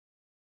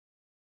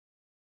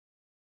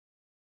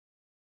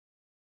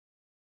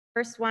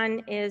First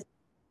one is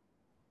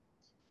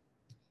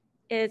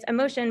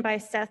Emotion by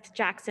Seth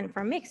Jackson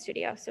from Make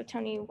Studio. So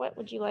Tony, what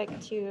would you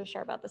like to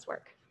share about this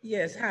work?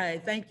 Yes,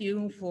 hi, thank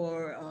you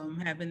for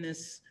having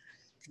this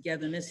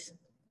togetherness.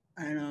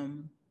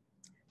 And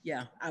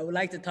yeah, I would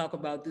like to talk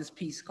about this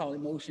piece called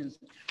Emotions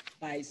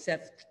by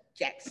Seth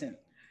Jackson.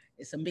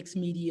 It's a mixed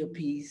media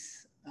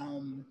piece,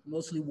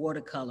 mostly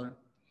watercolor,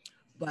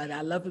 but I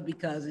love it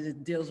because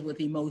it deals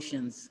with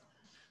emotions,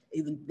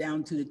 even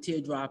down to the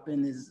teardrop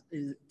in his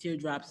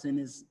teardrops in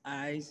his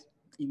eyes,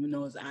 even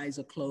though his eyes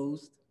are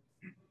closed.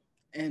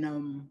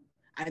 And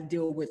I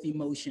deal with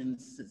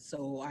emotions,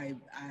 so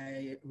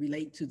I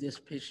relate to this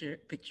picture,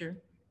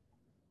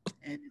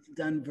 and it's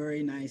done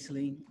very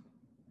nicely.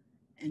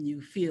 And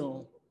you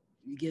feel,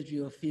 it gives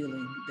you a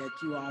feeling that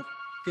you are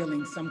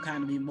feeling some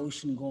kind of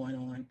emotion going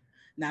on,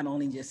 not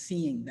only just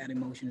seeing that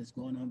emotion is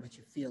going on, but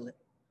you feel it.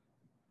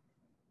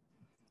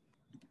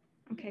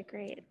 Okay,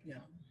 great. Yeah.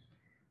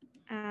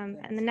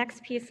 And the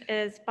next piece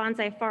is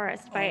Bonsai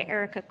Forest by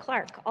Erica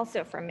Clark,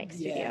 also from Make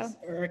Studio. Yes,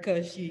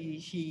 Erica,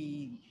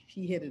 she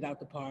hit it out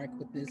the park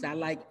with this. I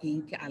like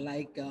ink. I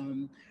like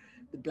the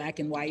black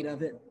and white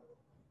of it,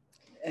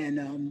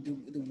 and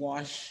the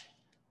wash.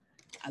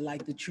 I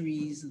like the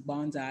trees,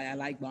 bonsai. I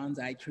like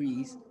bonsai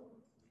trees,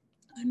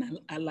 and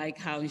I like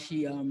how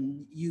she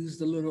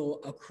used a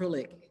little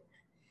acrylic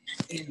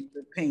in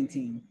the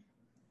painting,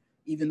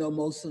 even though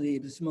mostly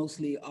it was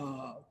mostly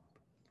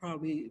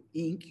probably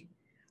ink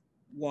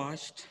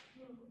washed,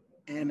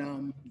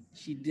 and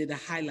she did the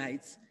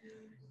highlights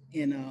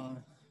in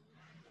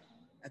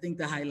I think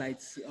the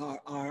highlights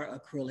are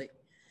acrylic.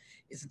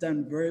 It's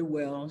done very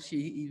well. She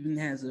even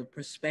has a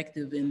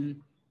perspective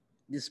in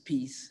this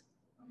piece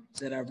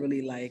that I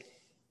really like.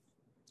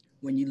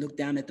 When you look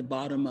down at the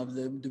bottom of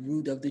the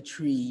root of the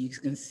tree, you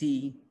can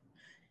see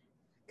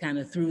kind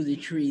of through the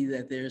tree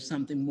that there's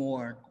something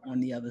more on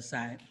the other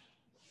side.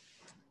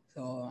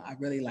 So I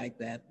really like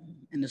that.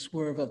 And the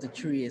swerve of the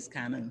tree is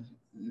kind of,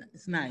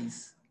 it's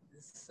nice.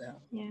 It's,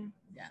 yeah.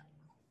 Yeah.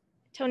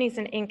 Tony's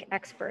an ink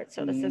expert,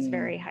 so this is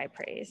very high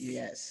praise.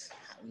 Yes,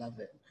 I love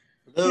it.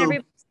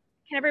 Can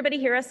everybody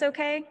hear us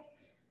okay?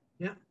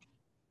 Yeah.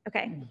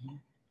 Okay.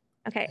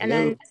 Okay, and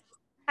then,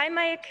 hi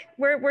Mike,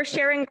 we're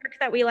sharing work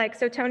that we like.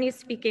 So Tony's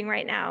speaking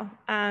right now.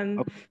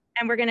 And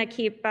we're gonna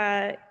keep,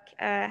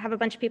 have a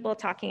bunch of people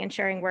talking and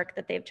sharing work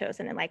that they've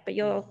chosen and like, but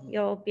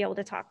you'll be able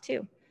to talk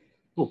too.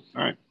 Cool,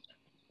 all right.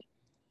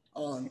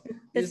 I'm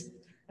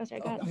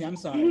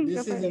sorry,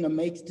 this isn't a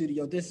Make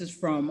Studio. This is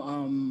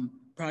from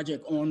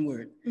Project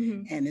Onward,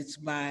 and it's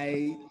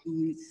by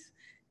Luis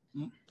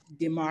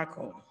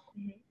DeMarco.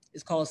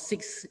 It's called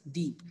 6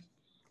 Deep,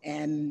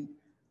 and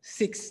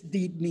 6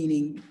 Deep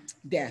meaning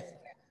death,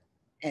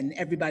 and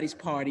everybody's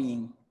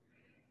partying.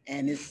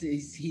 And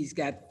he's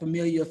got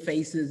familiar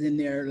faces in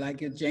there like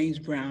James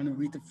Brown,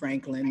 Aretha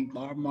Franklin,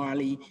 Bob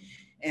Marley,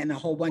 and a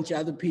whole bunch of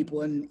other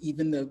people. And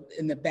even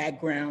in the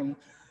background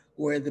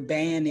where the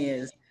band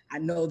is, I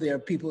know there are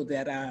people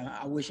that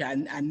I wish I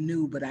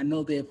knew, but I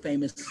know they're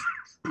famous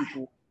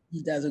people.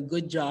 He does a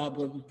good job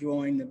of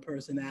drawing the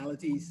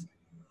personalities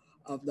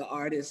of the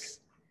artists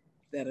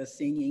that are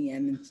singing,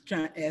 and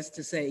trying, as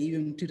to say,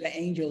 even to the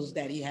angels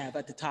that he have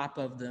at the top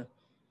of the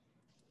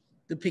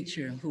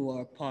picture who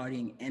are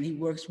partying. And he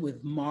works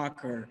with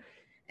marker,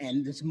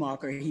 and this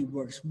marker he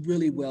works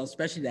really well,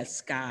 especially that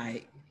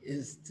sky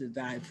is to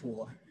die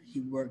for. He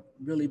worked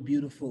really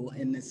beautiful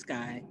in the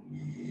sky.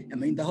 I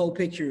mean, the whole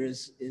picture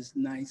is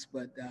nice,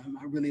 but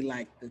I really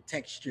like the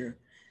texture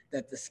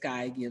that the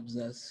sky gives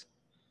us.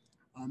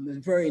 A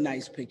very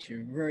nice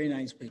picture, very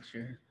nice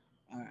picture.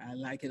 I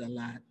like it a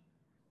lot.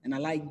 And I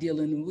like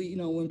dealing,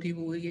 when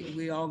people,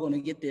 we all gonna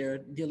get there,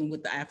 dealing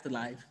with the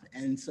afterlife.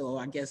 And so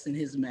I guess in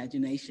his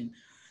imagination,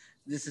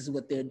 this is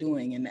what they're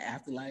doing in the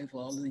afterlife.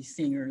 All of these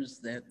singers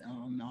that,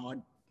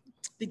 I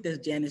think that's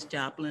Janis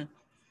Joplin,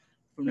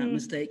 if I'm not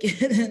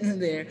mistaken,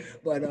 there.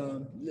 But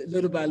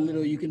little by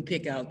little, you can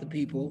pick out the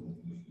people.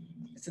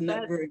 It's a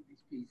very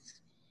nice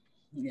piece.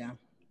 Yeah.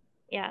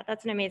 Yeah,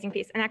 that's an amazing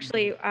piece. And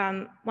actually,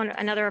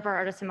 another of our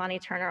artists, Imani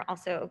Turner,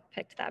 also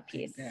picked that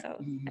piece. So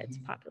it's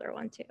a popular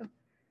one too.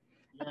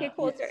 Okay,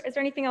 cool. Is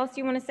there anything else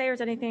you want to say, or is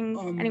there anything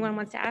anyone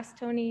wants to ask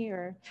Tony,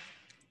 or?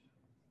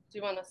 Do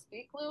you want to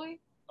speak,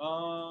 Louis?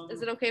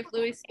 Is it okay if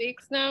Louis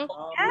speaks now?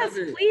 Yes,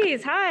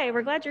 please. Hi,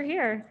 we're glad you're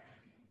here.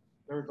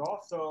 There's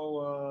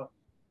also,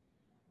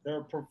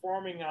 they're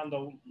performing on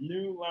the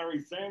new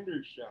Larry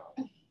Sanders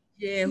show.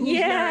 Yeah, who's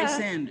Larry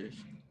Sanders?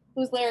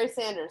 Who's Larry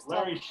Sanders?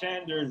 Larry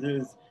Sanders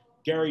is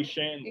Gary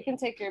Shandling. You can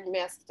take your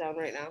mask down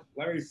right now.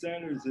 Larry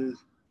Sanders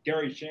is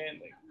Gary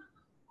Shandling.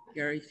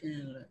 Gary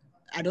Shandling.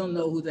 I don't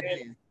know who that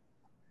is.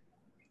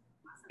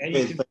 And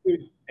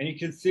you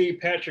can see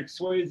Patrick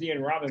Swayze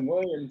and Robin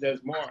Williams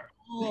as Mark.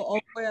 Oh,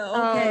 well,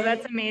 okay. Oh,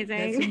 that's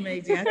amazing. That's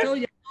amazing. I told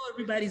you, I know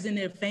everybody's in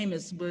there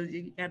famous, but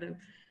you gotta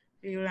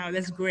figure out.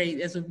 That's great.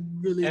 That's a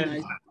really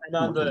nice. And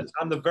on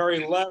the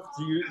very left,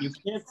 you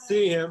can't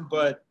see him,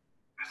 but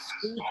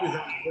Screech is on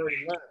the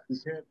very left. You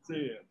can't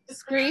see him.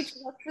 Screech,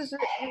 what's his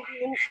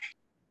name?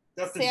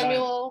 Dustin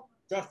Samuel.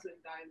 Dustin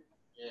Diamond.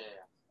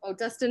 Yeah. Oh,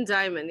 Dustin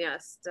Diamond,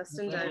 yes,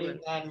 Dustin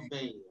Diamond.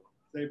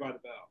 Saved by the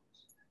Bell.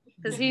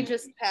 Because he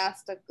just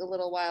passed a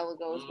little while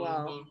ago as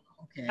well.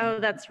 Okay. Oh,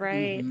 that's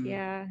right.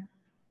 Yeah.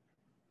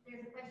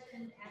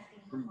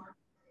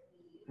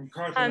 From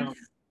Carson.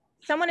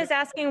 Someone is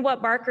asking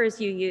what markers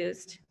you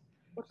used.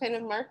 What kind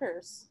of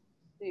markers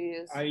do you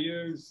use? I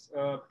use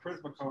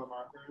Prismacolor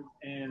markers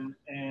and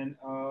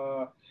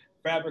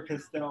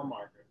Faber-Castell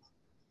markers.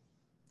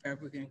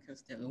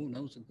 Faber-Castell. Oh,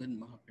 those are good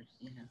markers.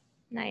 Yeah.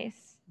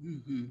 Nice.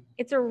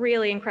 It's a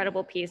really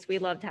incredible piece. We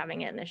loved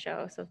having it in the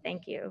show, so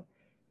thank you.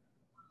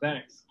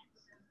 Thanks.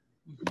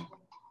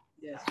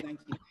 Yes, thank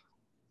you.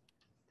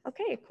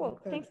 Okay, cool.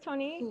 Okay. Thanks,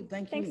 Tony. Cool,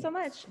 Thanks so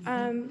much.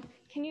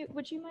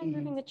 Would you mind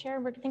moving the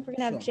chair? I think we're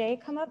gonna have Jay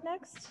come up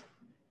next.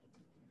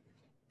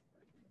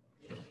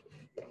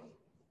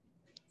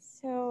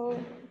 So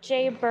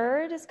Jay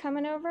Bird is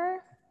coming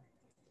over.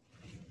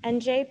 And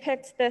Jay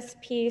picked this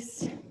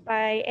piece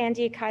by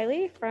Andy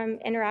Kiley from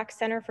Interact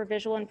Center for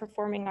Visual and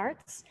Performing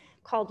Arts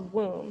called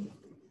Womb.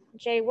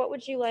 Jay, what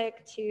would you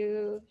like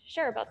to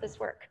share about this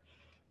work?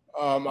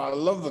 I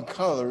love the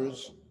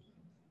colors.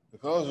 The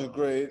colors are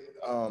great.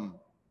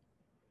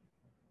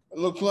 It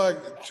looks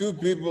like two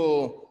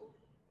people,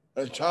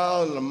 a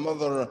child and a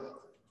mother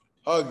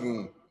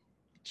hugging.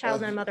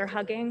 Child and a mother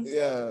hugging?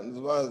 Yeah, that's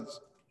what's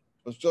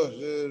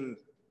associated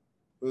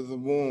with the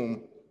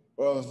womb.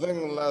 Well, I was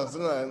thinking last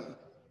night,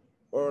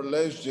 or a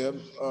relationship,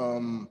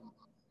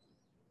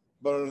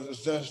 but it's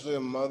essentially a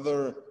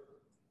mother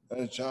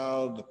and a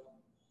child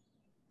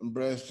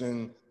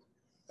embracing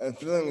and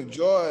feeling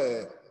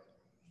joy.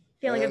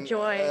 Feeling of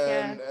joy,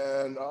 yeah.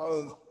 And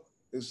all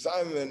the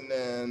excitement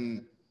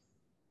and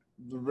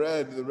the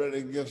red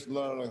it gives a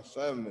lot of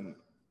excitement.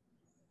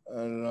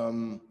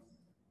 And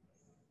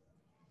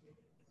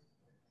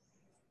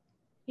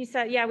you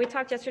said, yeah, we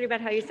talked yesterday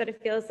about how you said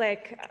it feels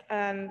like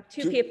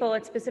two people,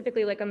 it's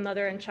specifically like a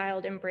mother and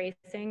child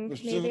embracing,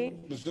 maybe?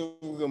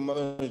 Specifically a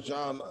mother and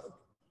child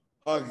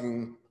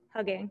hugging.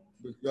 Hugging.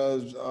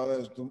 Because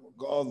it's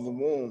called the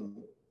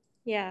womb.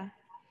 Yeah.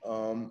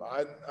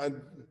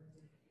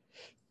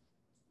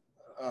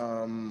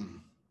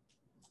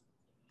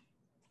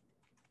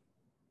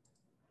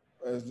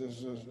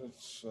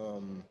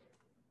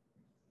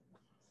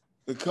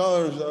 The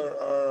colors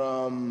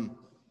are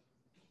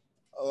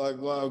like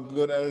a lot of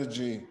good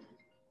energy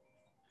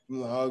from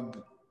the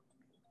hug.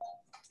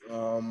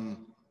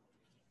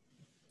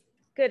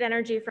 Good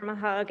energy from a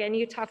hug, and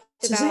you talked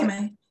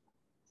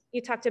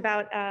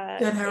about.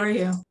 Good. How are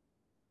you?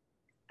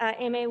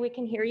 Amy, we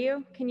can hear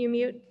you. Can you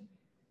mute?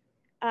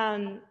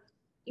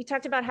 You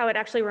talked about how it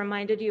actually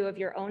reminded you of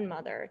your own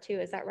mother too.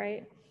 Is that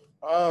right?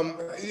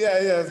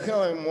 Yeah. It's kind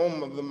of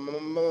like my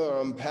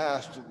mother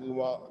passed a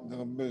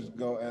couple years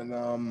ago,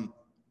 and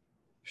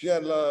she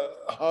had a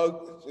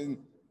hug. She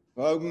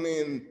hugged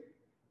me and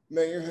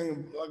made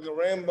everything like a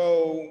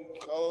rainbow,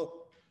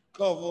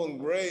 colorful and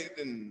great,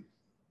 and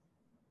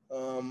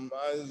I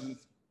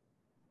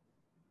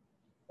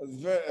was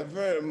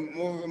very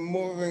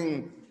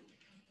moving,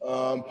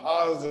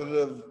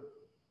 positive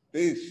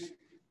piece.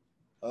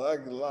 I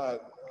like it a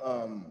lot.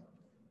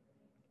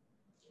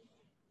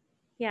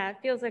 Yeah, it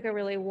feels like a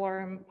really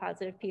warm,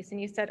 positive piece.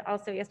 And you said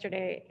also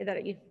yesterday that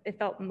it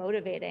felt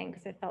motivating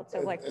because it felt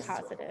so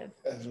positive.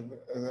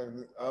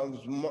 I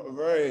was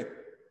very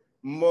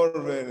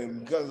motivating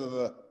because of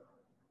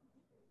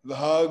the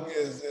hug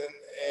is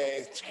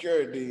a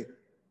security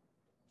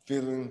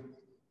feeling,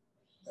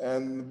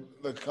 and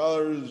the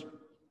colors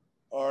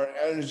are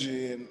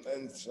energy, and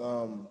it's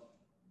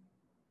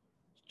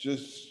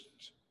just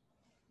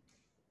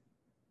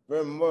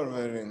very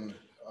motivating.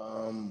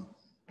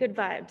 Good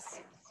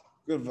vibes.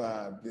 Good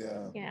vibe,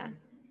 yeah. Yeah.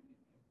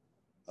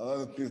 I like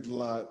the piece a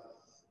lot.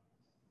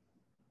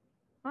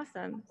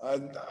 Awesome. I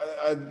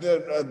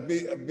did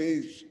a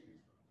piece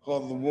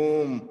called The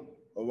Womb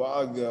a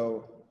while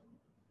ago.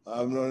 I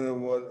have no idea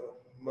what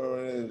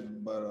it is,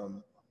 but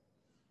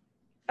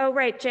Oh,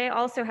 right. Jay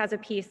also has a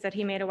piece that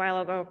he made a while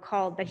ago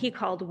that he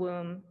called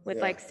Womb with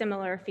like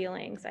similar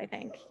feelings, I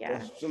think.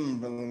 Yeah. Similar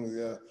feelings,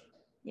 yeah.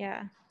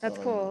 Yeah, that's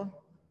cool.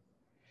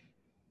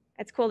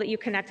 It's cool that you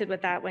connected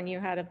with that when you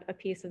had a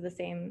piece of the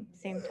same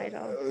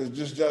title. It was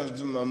just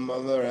after my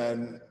mother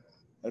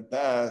had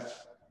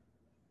passed,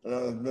 and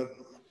I was a bit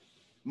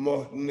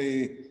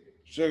emotionally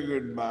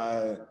triggered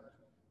by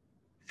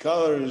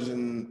colors,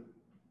 and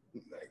she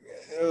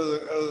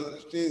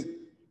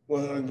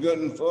was a good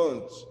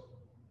influence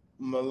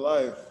in my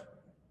life.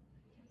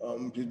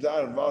 She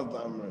died of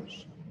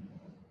Alzheimer's,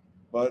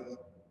 but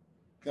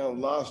kind of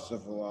lost her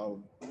for a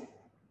while.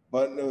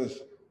 But it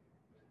was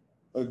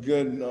a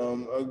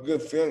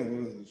good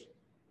feeling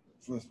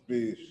from this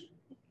piece.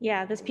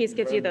 Yeah, this piece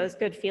gives you those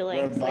good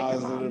feelings. Very like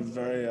positive,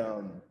 very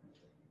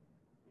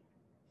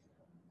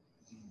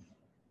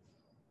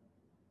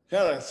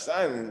kind of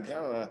exciting,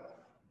 kind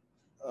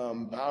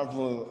of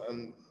powerful,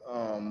 and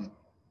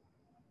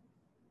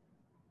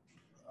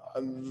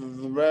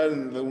the red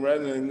and the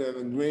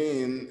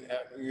green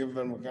give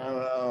them kind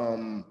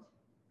of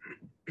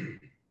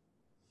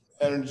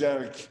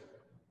energetic,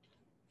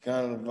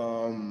 kind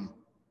of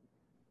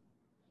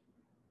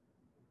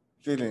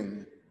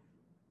feeling.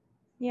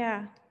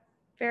 Yeah,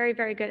 very,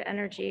 very good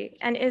energy.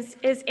 And is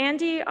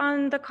Andy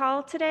on the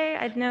call today?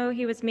 I know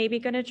he was maybe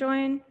going to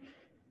join.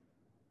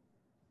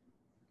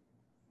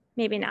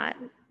 Maybe not,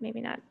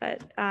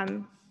 but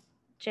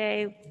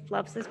Jay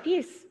loves this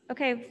piece.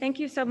 Okay, thank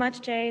you so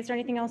much, Jay. Is there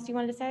anything else you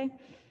wanted to say?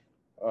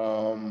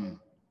 I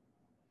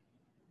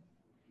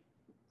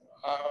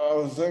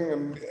was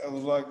thinking it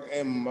was like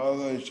a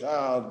mother and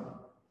child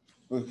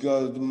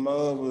because the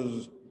mother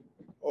was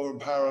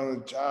overpowering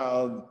the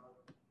child,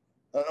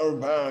 not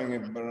overpowering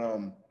it, but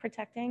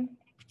Protecting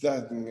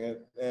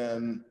it,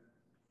 and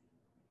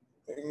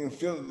you can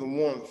feel the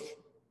warmth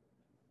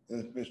in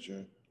this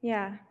picture.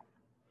 Yeah.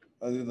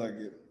 I did like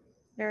it.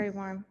 Very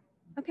warm.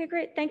 Okay,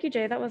 great. Thank you,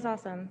 Jay. That was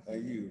awesome.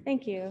 Thank you.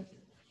 Thank you.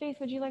 Faith,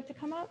 would you like to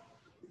come up?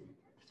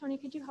 Tony,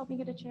 could you help me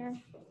get a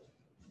chair?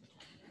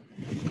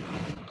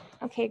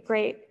 Okay,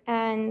 great.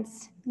 And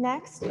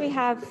next we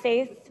have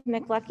Faith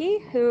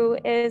McLucky, who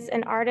is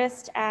an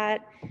artist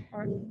at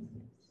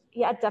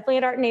definitely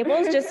at Art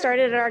Naples, just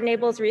started at Art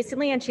Naples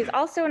recently, and she's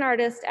also an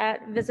artist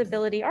at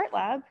Visibility Art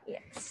Lab.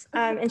 Yes.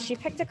 And she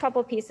picked a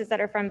couple pieces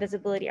that are from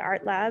Visibility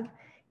Art Lab,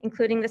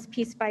 including this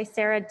piece by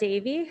Sarah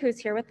Davy, who's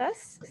here with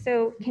us.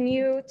 So can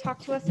you talk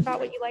to us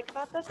about what you like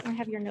about this? And I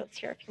have your notes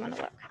here if you want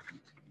to look.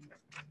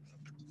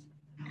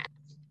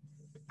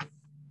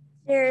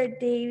 Sarah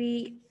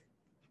Davy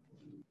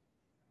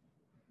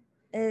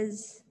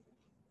is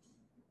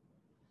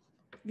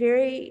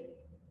very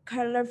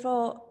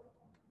colorful.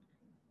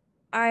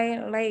 I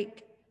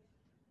like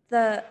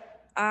the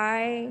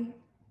eye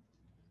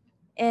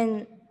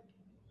in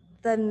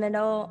the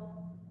middle.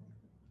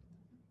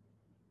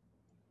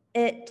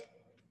 It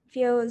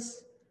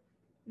feels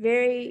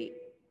very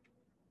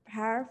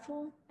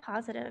powerful.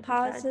 Positive.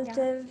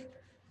 Positive. Yeah.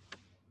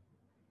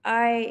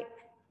 I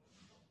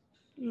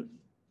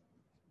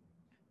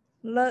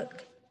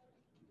look.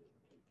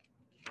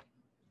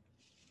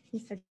 You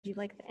said you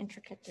like the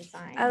intricate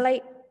design. I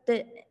like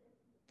the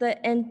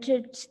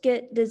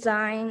intricate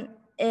design.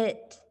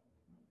 It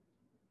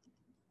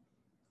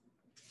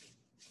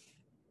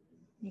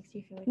makes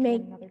you feel like you're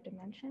in another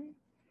dimension.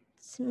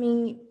 Makes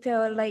me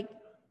feel like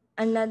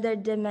another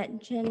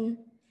dimension.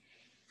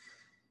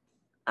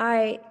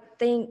 I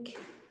think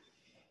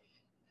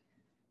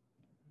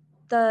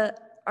the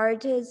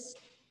artist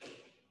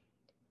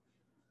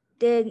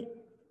did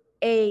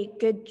a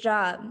good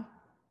job.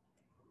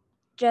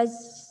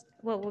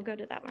 Well, we'll go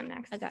to that one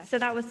next. Okay. So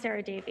that was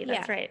Sarah Davy.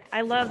 That's right.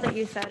 I love that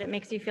you said it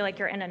makes you feel like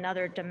you're in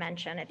another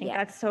dimension. I think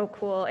that's so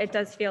cool. It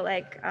does feel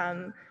like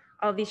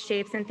all these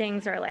shapes and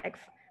things are like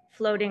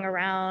floating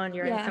around.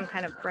 You're in some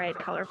kind of bright,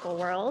 colorful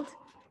world.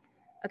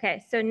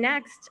 Okay, so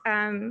next,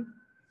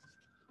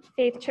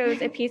 Faith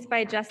chose a piece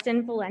by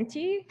Justin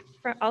Valenti,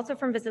 also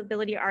from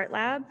Visibility Art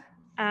Lab.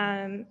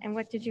 And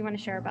what did you want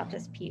to share about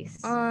this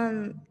piece?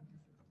 I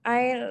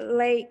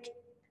like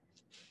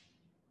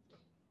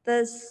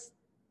this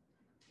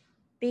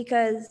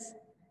because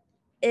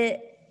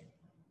it's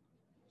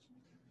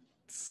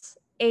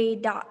a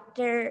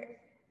doctor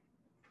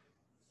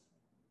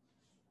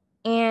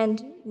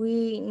and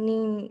we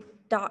need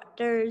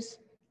doctors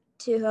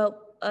to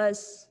help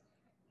us.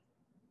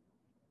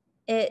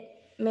 It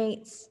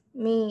makes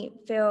me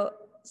feel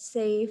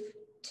safe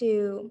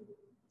to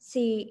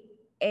see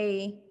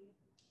a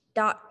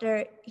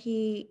doctor.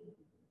 He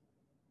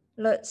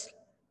looks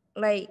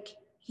like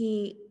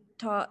he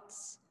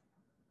talks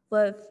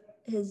with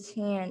his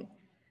hand.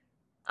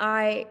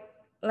 I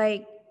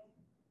like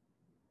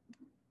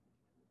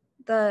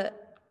the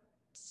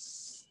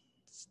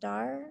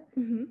star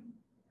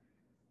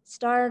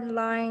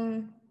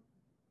line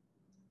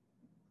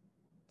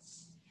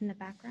in the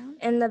background.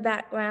 In the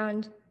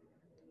background,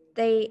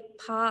 they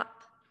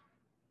pop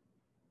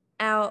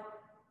out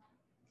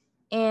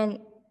and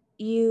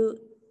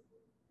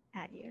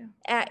at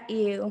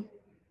you.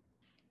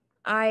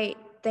 I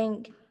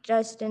think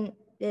Justin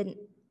did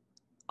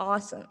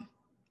awesome.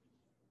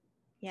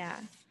 Yeah.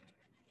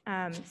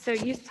 So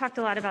you talked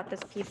a lot about this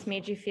piece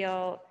made you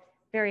feel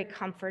very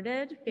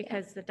comforted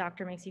because the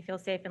doctor makes you feel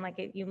safe and like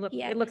it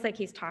looks like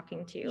he's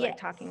talking to you, like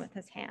talking with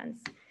his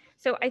hands.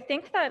 So I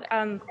think that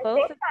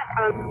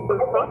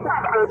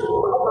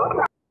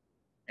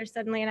there's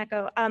suddenly an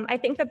echo. I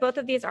think that both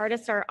of these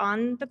artists are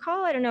on the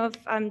call. I don't know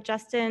if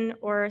Justin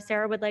or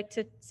Sarah would like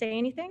to say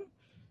anything.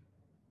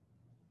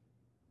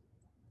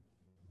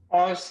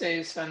 I'll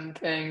say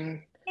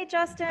something. Hey,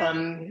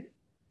 Justin.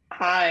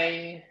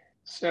 Hi.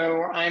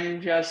 So I'm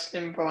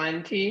Justin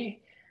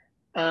Valenti.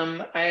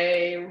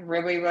 I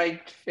really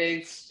liked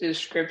Faith's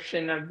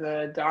description of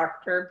the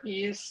doctor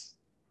piece.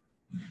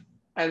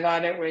 I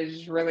thought it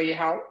was really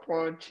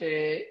helpful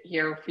to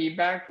hear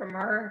feedback from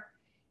her.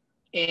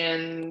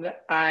 And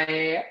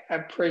I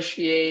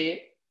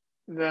appreciate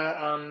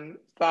the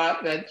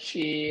thought that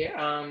she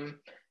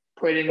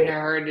put into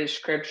her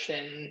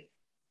description.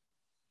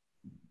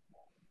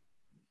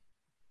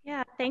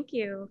 Yeah, thank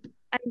you.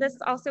 And this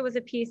also was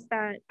a piece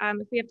that,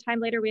 if we have time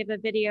later, we have a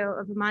video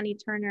of Amani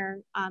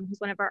Turner, who's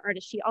one of our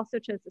artists. She also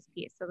chose this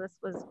piece. So this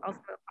was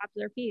also a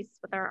popular piece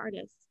with our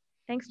artists.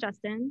 Thanks,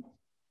 Justin.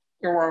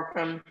 You're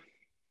welcome.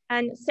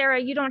 And Sarah,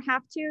 you don't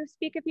have to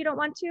speak if you don't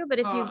want to, but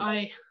if you...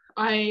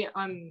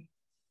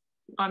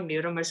 I'm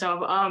mute on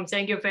myself.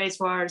 Thank you, Faith,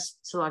 for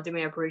selecting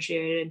me. I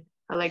appreciate it.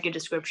 I like your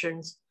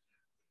descriptions.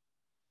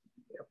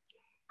 Yep.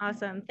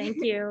 Awesome, thank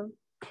you.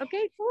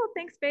 Okay, cool,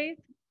 thanks, Faith.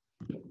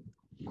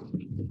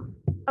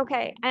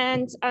 Okay,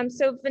 and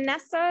so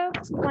Vanessa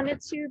wanted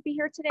to be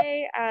here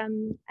today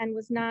and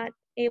was not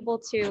able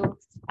to.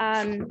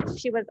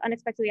 She was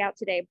unexpectedly out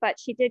today, but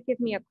she did give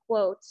me a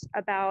quote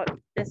about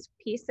this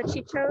piece that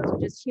she chose,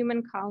 which is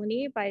Human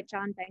Colony by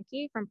John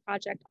Benke from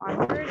Project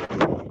Onward.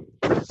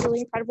 It's a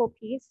really incredible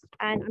piece,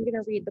 and I'm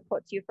gonna read the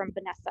quote to you from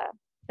Vanessa.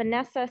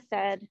 Vanessa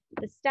said,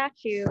 "The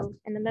statue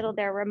in the middle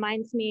there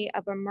reminds me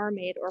of a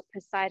mermaid or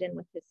Poseidon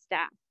with his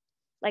staff,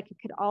 like it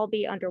could all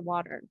be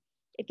underwater.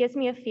 It gives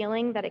me a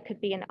feeling that it could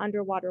be an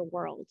underwater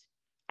world.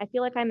 I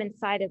feel like I'm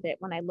inside of it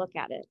when I look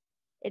at it.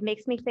 It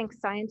makes me think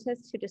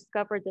scientists who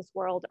discovered this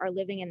world are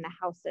living in the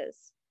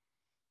houses.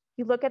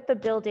 You look at the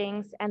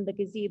buildings and the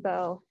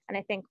gazebo," and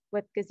I think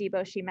with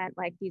gazebo, she meant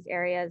like these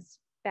areas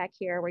back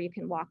here where you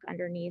can walk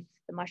underneath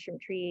the mushroom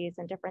trees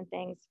and different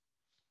things.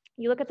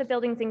 You look at the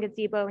buildings and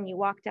gazebo and you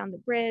walk down the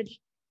bridge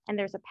and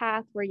there's a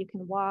path where you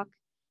can walk.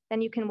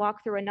 Then you can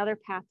walk through another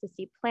path to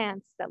see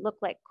plants that look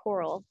like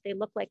coral. They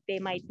look like they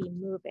might be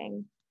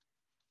moving.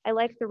 I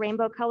like the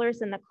rainbow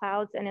colors in the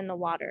clouds and in the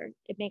water.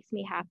 It makes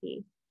me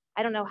happy.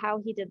 I don't know how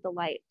he did the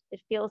light.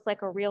 It feels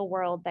like a real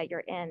world that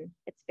you're in.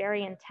 It's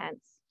very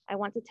intense. I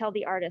want to tell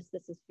the artist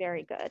this is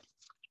very good.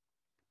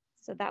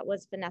 So that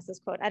was Vanessa's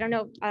quote. I don't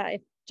know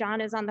if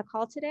John is on the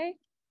call today.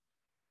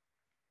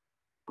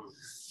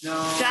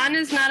 No. John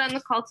is not on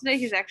the call today.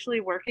 He's actually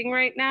working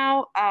right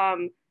now.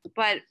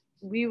 But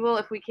we will,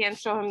 if we can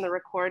show him the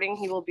recording,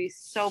 he will be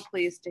so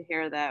pleased to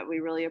hear that. We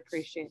really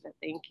appreciate it.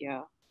 Thank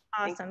you.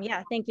 Awesome.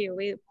 Yeah, thank you.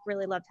 We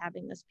really loved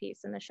having this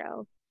piece in the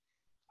show.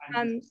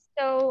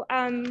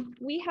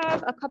 We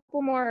have a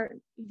couple more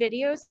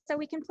videos that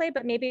we can play,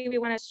 but maybe we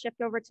want to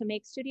shift over to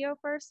Make Studio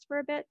first for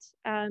a bit.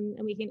 And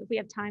we can, if we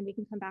have time, we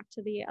can come back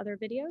to the other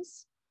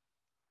videos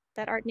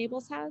that Art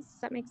Enables has. Does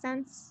that make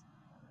sense?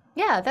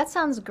 Yeah, that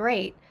sounds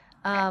great.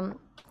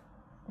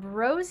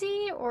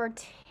 Rosie or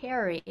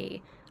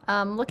Terry,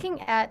 looking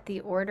at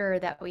the order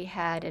that we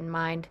had in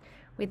mind,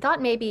 we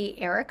thought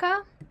maybe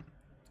Erica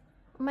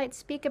might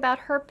speak about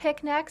her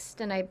pick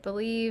next, and I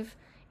believe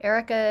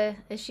Erica,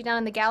 is she down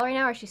in the gallery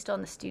now or is she still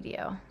in the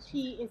studio?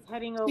 She is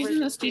heading over. She's in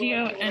the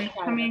studio and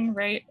coming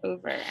right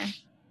over.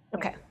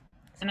 Okay.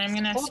 And I'm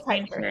gonna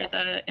screen share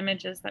the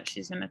images that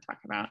she's gonna talk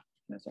about.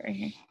 Those are right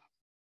here.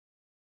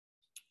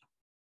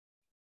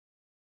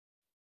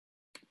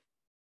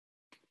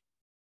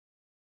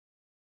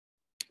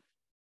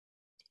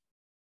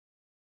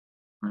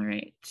 All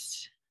right.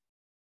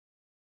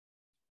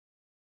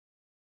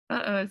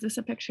 Uh-oh, is this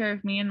a picture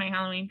of me in my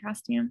Halloween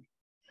costume?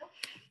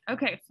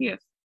 Okay, phew.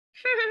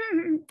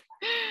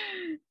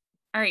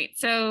 All right,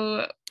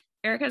 so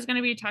Erica's going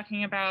to be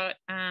talking about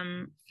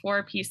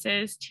 4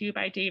 pieces, 2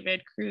 by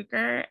David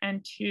Kruger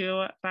and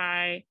 2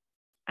 by,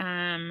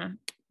 let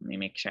me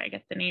make sure I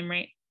get the name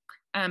right,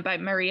 by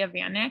Maria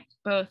Vanek,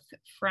 both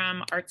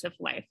from Arts of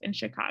Life in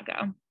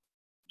Chicago.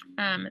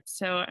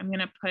 So I'm going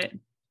to put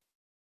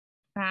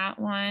that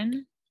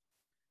one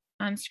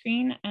on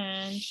screen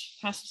and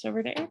pass this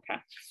over to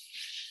Erica.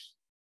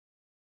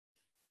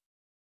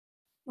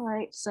 All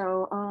right,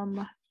 so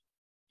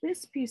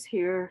this piece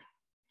here,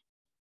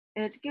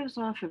 it gives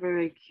off a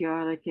very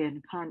chaotic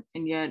and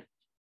yet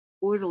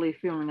orderly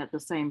feeling at the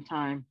same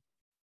time.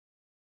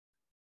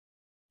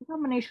 The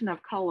combination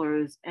of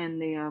colors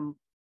and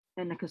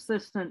the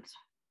consistent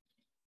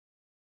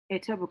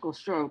atypical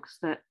strokes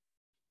that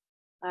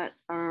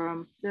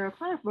are they're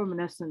kind of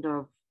reminiscent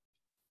of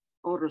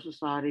older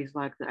societies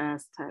like the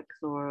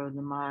Aztecs or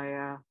the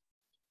Maya.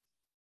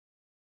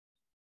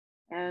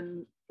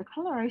 And the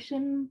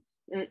coloration,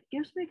 it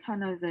gives me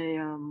kind of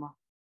a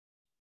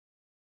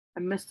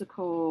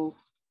mystical,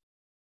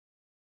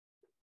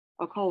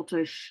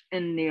 occultish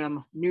in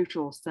the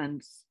neutral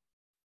sense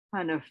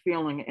kind of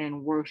feeling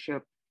and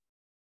worship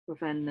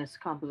within this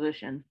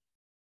composition.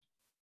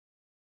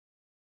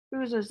 It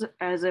was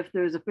as if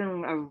there's a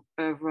feeling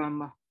of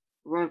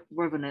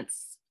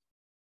reverence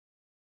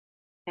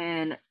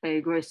and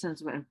a great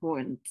sense of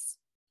importance.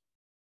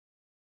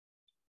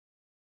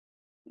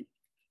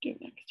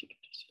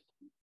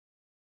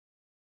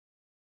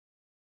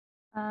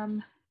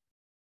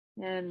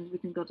 And we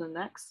can go to the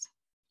next.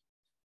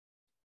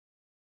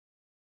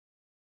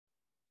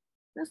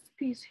 This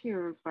piece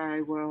here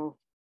by, well,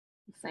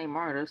 the same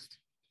artist.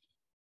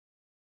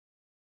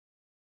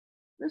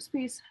 This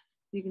piece,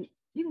 you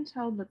can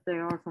tell that they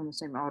are from the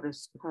same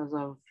artist because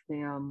of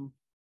the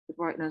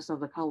brightness of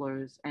the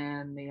colors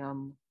and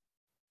the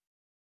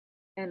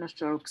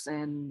strokes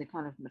and the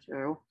kind of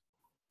material.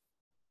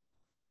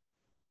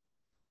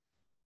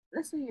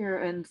 This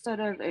here,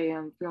 instead of a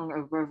feeling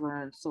of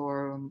reverence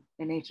or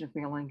an ancient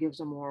feeling, gives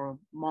a more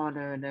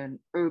modern and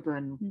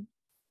urban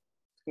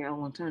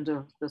scale in terms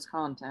of this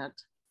content.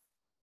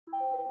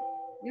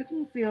 you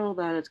can feel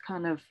that it's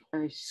kind of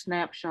a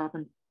snapshot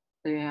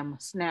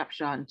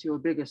into a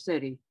bigger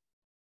city.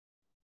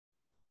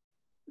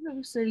 A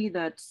bigger city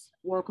that's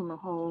welcoming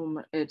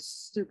home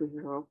its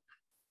superhero,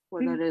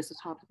 or that is the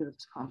topic of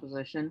its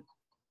composition.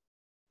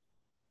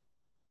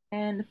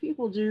 And the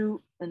people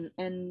do, and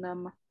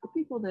the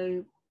people,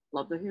 they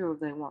love the hero,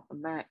 they want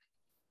them back.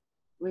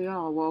 We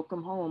all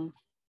welcome home,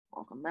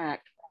 welcome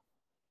back.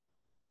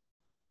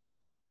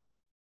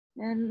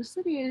 And the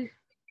city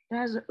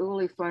has an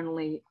really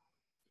friendly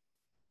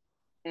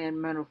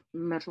and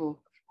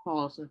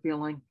metropolitan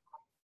feeling.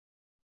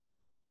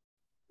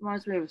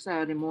 Reminds me of a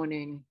Saturday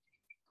morning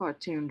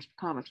cartoon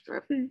comic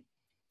strip.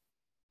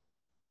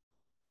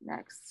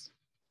 Next.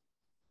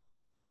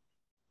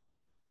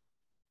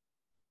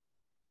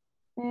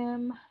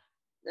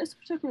 This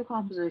particular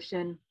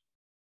composition,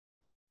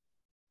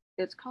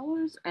 its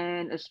colors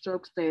and its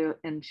strokes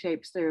and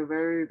shapes, they are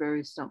very,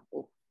 very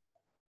simple.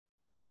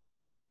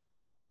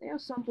 They are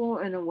simple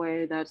in a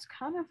way that's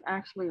kind of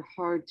actually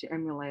hard to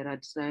emulate,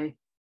 I'd say.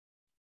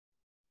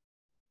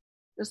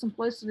 The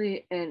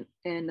simplicity and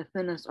the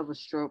thinness of the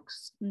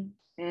strokes, in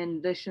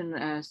addition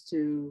as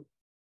to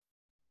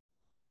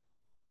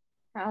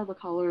how the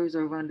colors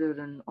are rendered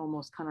in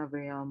almost kind of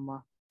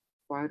a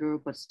brighter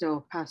but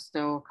still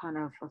pastel kind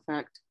of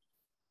effect,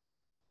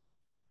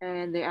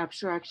 and the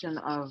abstraction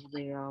of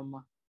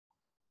the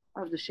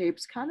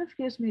shapes kind of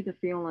gives me the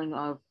feeling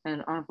of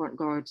an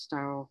avant-garde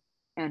style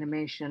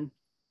animation.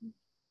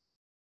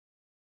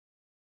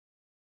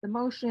 The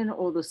motion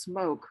or the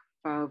smoke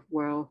of,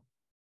 well,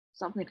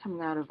 something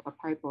coming out of a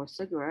pipe or a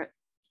cigarette,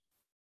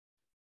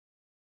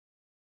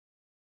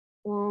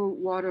 or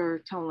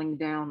water tunneling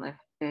down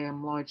a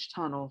large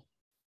tunnel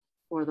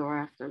or the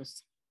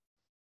rafters.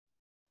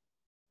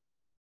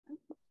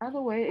 Either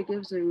way, it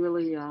gives a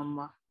really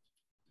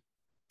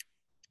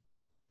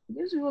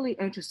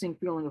interesting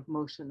feeling of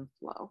motion and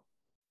flow.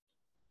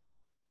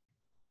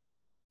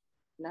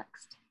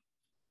 Next.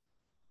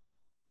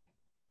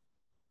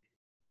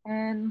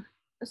 And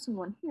this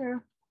one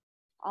here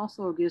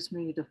also gives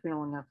me the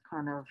feeling of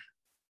kind of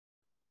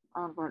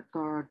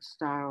avant-garde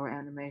style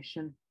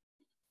animation.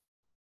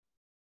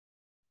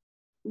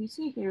 We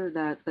see here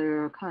that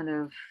there are kind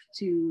of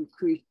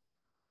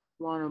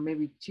one or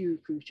maybe two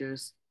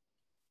creatures.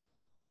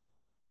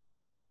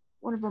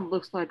 One of them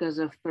looks like as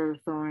if they're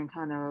throwing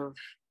kind of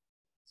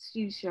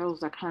seashells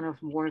that kind of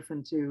morph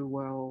into,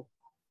 well,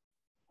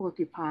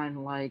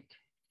 porcupine-like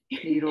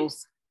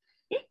needles.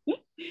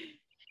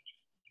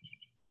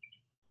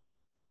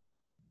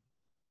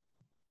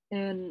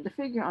 And the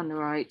figure on the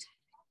right,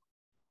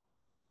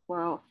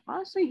 well,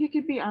 honestly, he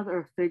could be either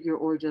a figure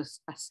or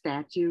just a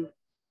statue,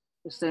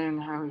 just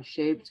saying how he's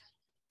shaped.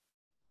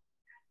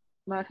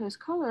 But his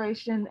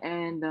coloration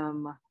and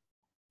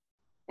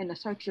the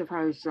texture of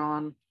how he's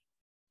drawn,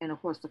 and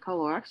of course the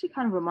color, actually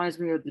kind of reminds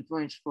me of the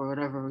Grinch for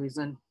whatever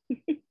reason.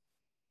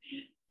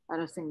 I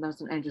just think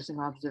that's an interesting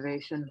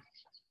observation.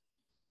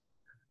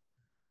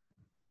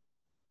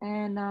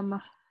 And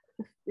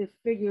the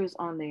figures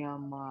on the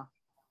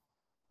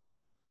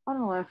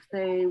left,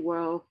 they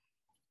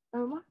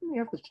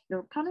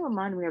kind of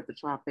remind me of the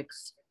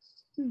tropics.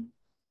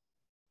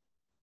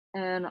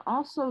 And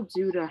also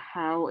due to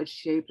how it's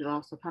shaped, it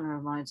also kind of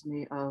reminds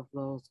me of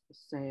those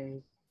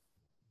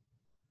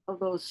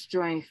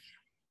strength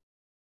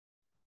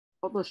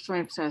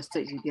tests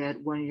that you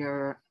get when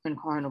you're in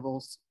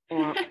carnivals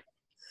or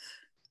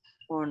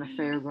in the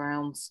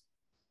fairgrounds.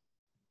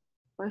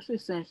 Especially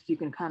since you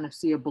can kind of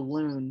see a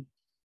balloon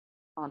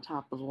on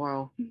top as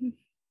well.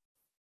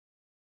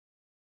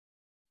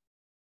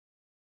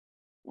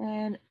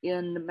 And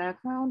in the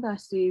background, I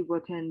see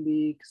what can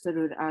be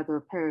considered either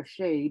a pair of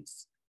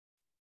shades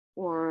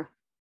or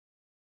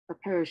a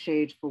pair of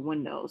shades for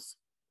windows.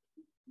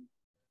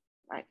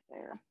 Right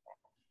there.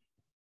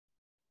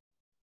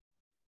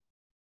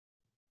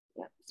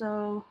 Yeah,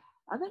 so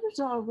I think it's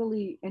all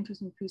really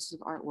interesting pieces of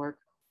artwork.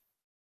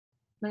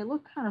 They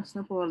look kind of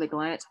simple at a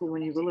glance, but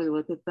when you really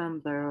look at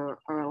them, there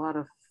are a lot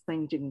of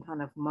things you can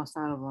kind of muss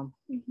out of them.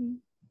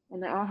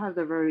 And they all have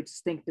their very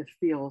distinctive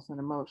feels and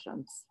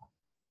emotions.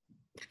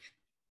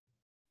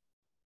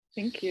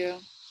 Thank you.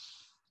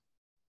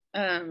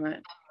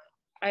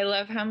 I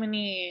love how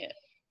many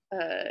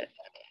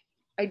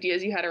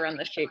ideas you had around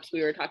the shapes.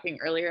 We were talking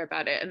earlier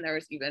about it, and there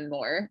was even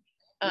more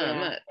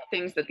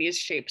things that these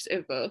shapes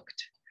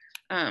evoked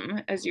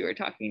as you were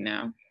talking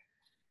now.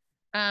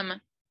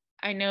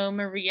 I know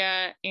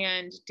Maria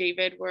and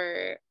David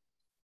were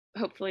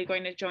hopefully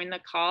going to join the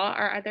call.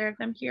 Are either of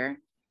them here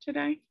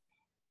today?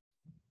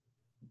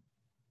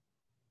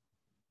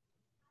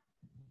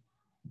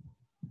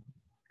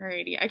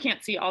 Alrighty, I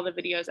can't see all the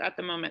videos at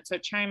the moment, so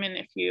chime in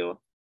if you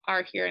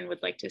are here and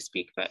would like to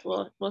speak, but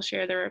we'll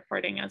share the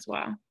recording as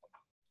well.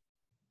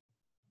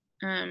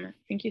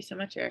 Thank you so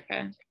much,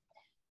 Erica.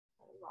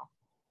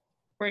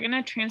 We're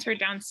gonna transfer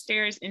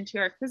downstairs into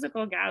our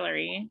physical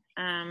gallery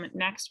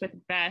next with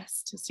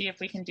Bess to see if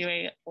we can do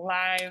a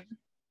live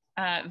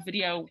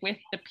video with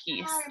the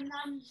piece.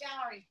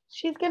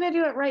 She's gonna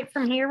do it right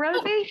from here,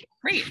 Rosie.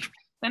 Great.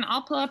 Then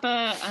I'll pull up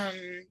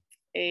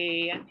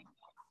a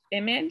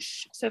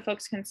image so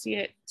folks can see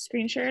it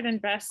screen shared,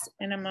 and Bess,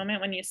 in a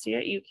moment when you see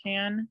it, you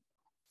can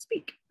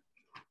speak.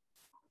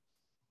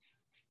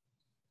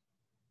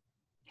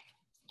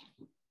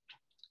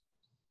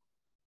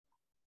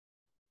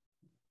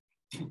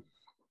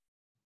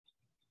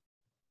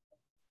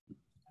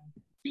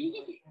 You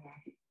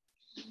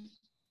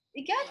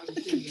got to put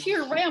the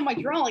computer right on my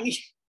drawing.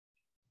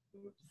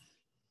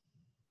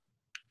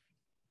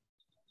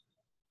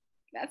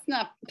 That's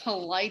not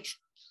polite.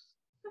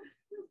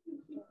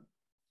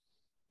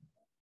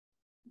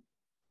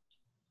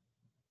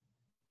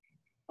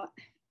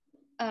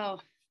 Oh.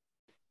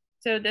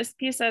 So this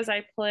piece, as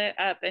I pull it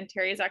up, and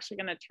Terry is actually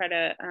going to try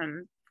to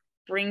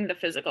bring the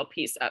physical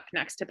piece up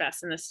next to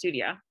Bess in the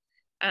studio.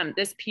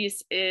 This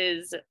piece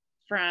is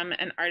from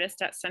an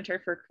artist at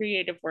Center for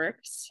Creative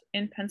Works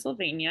in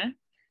Pennsylvania,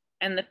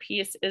 and the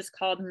piece is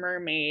called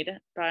Mermaid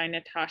by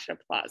Natasha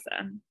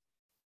Plaza.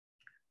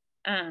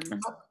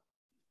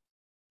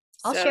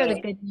 I'll share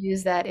the good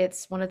news that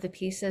it's one of the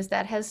pieces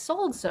that has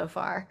sold so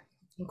far.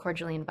 I'm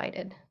cordially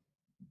invited.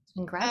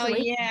 Congratulations.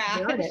 Oh, yeah.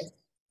 To the artist.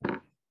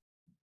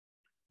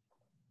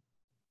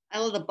 I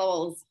love the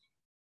bowls.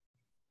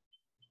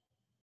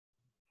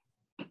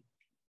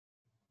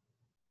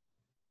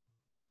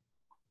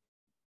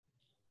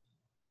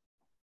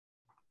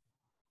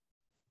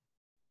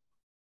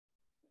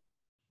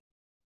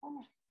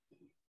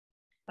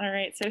 All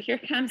right, so here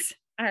comes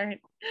our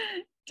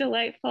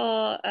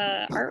delightful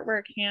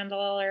artwork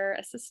handler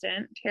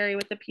assistant, Terry,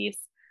 with the piece.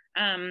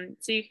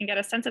 So you can get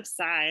a sense of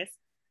size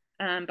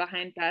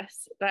behind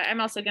Bess, but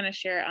I'm also going to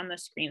share it on the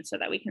screen so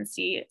that we can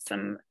see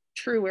some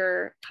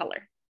truer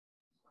color.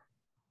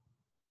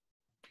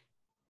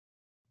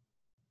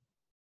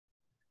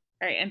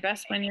 All right, and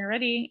Bess, when you're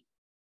ready,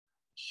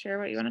 share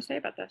what you want to say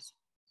about this.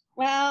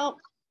 Well,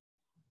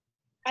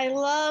 I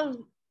love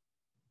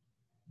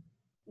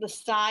the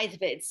size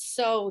of it. It's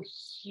so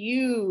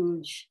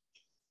huge.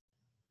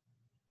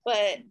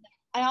 But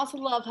I also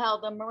love how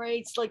the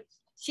mermaid's like,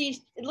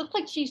 it looks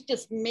like she's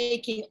just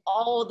making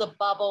all the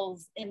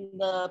bubbles in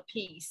the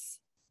piece.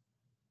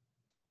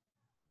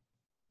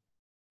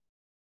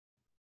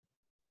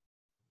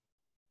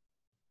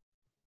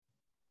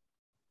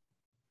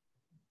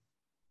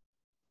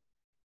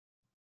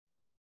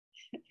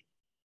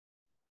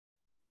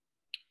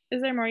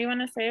 Is there more you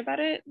want to say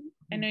about it?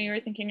 I know you were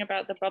thinking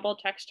about the bubble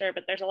texture,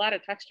 but there's a lot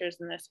of textures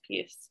in this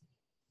piece.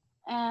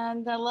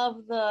 And I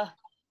love the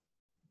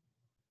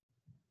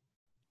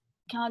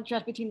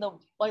contrast between the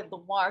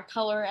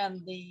watercolor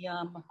and the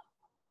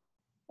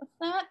what's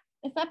that?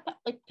 Is that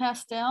like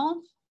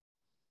pastel?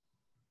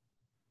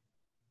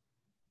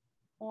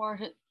 Or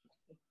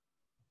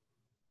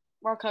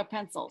watercolor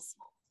pencils?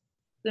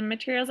 The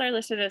materials are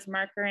listed as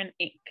marker and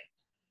ink.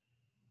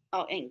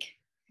 Oh, ink.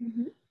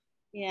 Mm-hmm.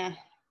 Yeah.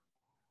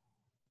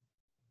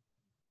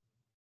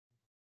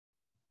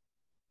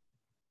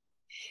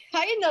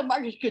 I didn't know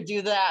markers could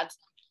do that.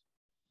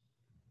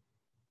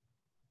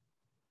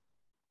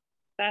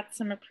 That's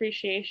some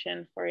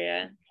appreciation for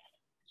you.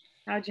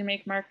 How'd you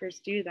make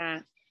markers do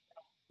that?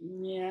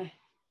 Yeah.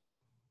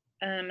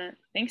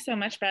 Thanks so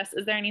much, Bess.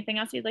 Is there anything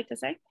else you'd like to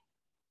say?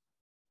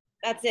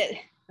 That's it.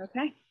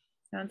 Okay,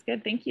 sounds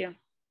good. Thank you.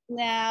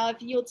 Now, if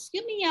you'll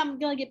excuse me, I'm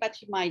gonna get back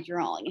to my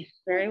drawing.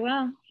 Very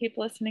well. Keep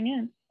listening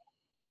in.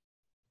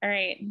 All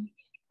right.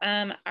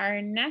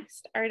 Our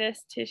next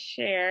artist to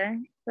share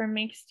from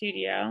Make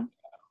Studio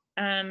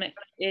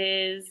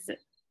is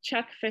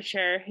Chuck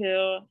Fisher,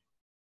 who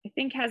I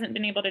think hasn't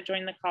been able to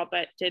join the call,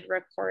 but did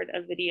record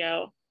a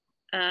video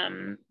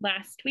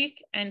last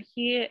week. And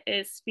he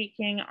is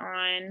speaking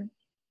on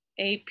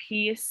a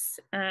piece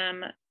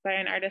by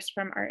an artist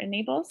from Art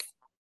Enables,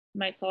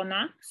 Michael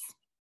Knox.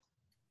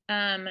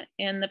 And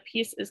the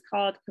piece is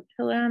called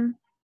Capillum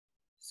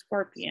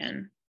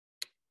Scorpion.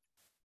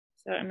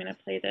 So I'm going to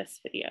play this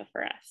video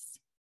for us.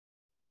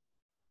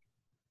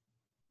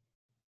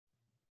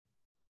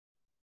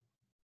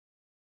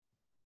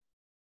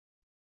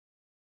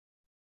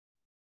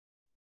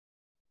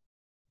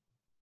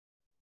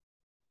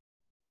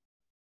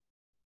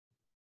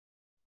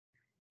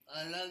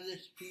 I love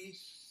this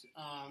piece.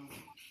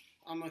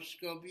 I'm a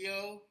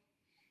Scorpio,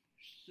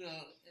 so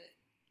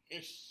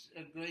it's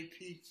a great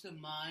piece of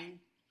mine,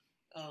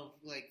 of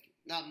like,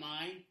 not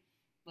mine,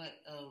 but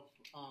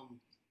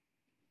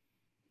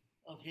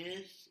of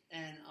his,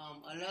 and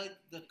I like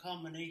the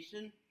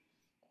combination.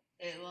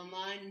 It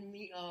reminds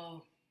me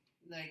of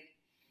like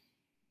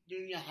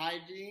junior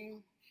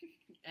hygiene,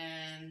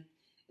 and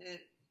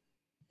it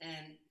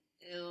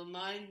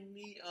reminds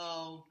me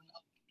of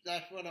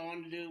that's what I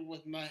want to do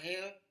with my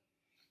hair,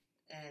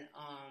 and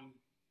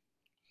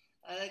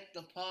I like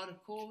the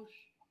particles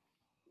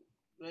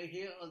right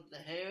here of the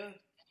hair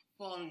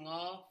falling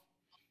off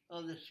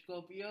of the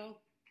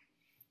Scorpio,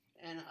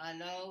 and I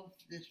love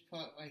this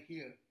part right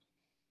here,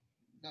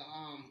 the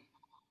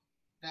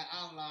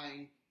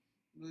outline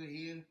right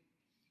here,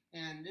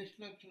 and this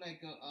looks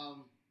like a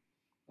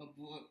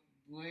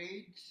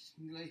braids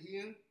right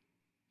here,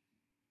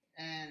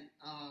 and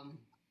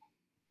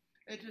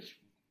It's just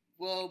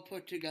well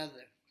put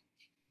together.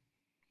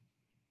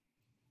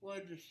 Well,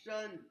 the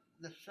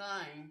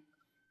sign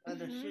of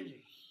the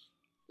scissors.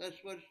 That's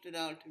what stood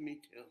out to me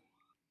too.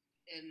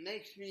 It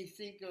makes me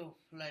think of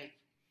like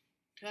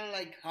kind of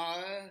like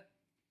horror,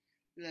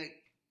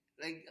 like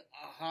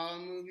a horror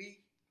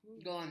movie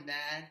gone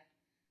bad.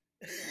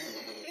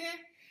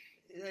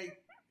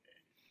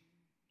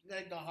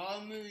 like a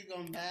horror movie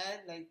gone bad,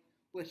 like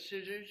with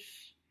scissors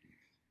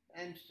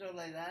and stuff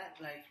like that,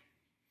 like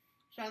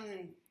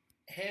something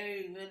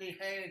hairy, really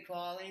hairy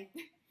crawling,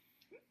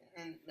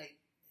 and like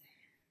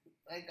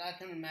I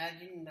can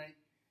imagine like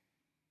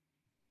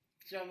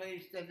somebody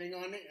stepping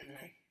on it and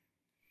like,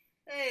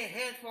 hey,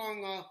 hair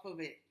falling off of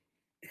it,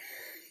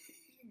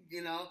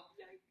 you know?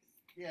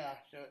 Yeah,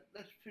 so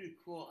that's pretty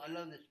cool. I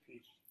love this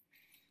piece.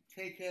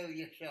 Take care of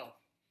yourself.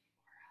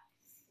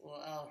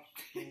 What else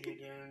can you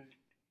do?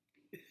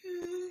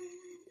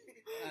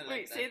 Like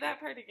Wait, say that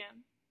part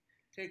again.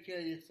 Take care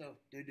of yourself.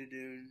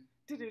 Do-do-do.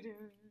 Do-do-do.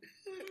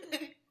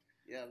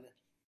 Yeah.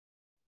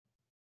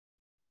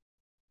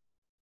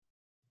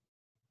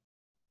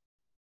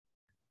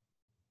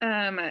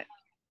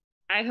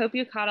 I hope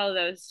you caught all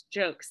those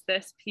jokes.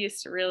 This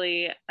piece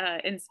really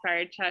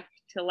inspired Chuck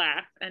to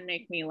laugh and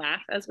make me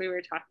laugh as we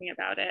were talking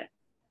about it.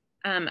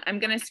 I'm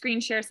going to screen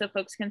share so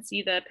folks can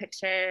see the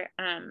picture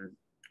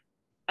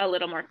a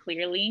little more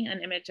clearly,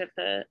 an image of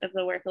the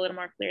work a little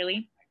more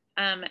clearly.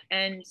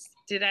 And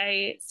did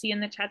I see in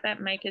the chat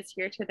that Mike is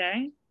here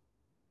today?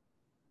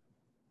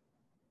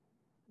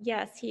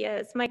 Yes, he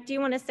is. Mike, do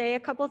you want to say a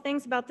couple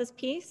things about this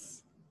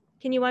piece?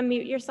 Can you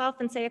unmute yourself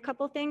and say a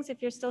couple things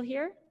if you're still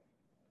here?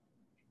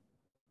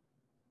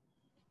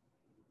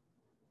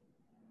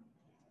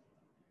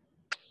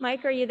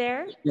 Mike, are you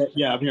there?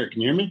 Yeah, I'm here. Can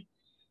you hear me?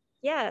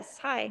 Yes,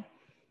 hi.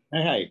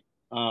 Hey.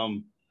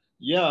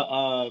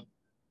 Yeah,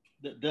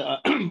 what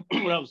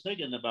I was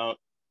thinking about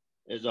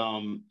is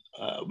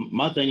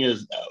my thing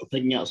is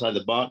thinking outside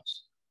the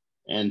box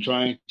and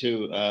trying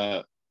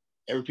to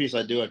every piece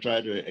I do, I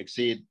try to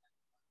exceed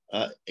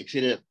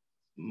it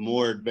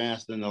more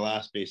advanced than the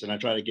last piece, and I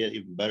try to get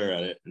even better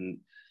at it. And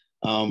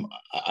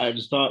I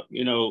just thought,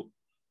 you know,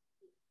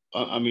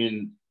 I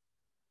mean,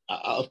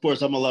 of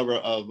course, I'm a lover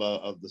of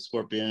the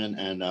scorpion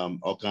and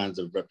all kinds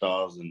of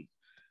reptiles, and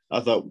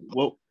I thought,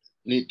 what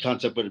neat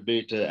concept would it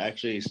be to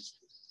actually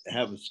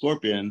have a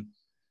scorpion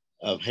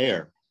of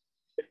hair,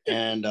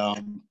 and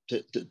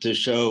to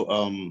show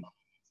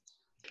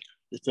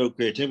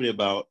creativity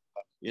about,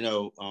 you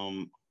know,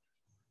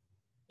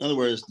 in other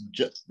words,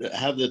 just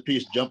have the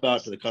piece jump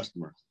out to the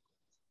customer,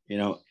 you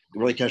know,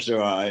 really catch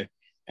their eye,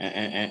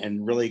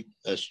 and really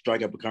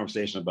strike up a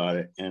conversation about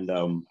it, and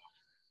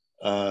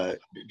like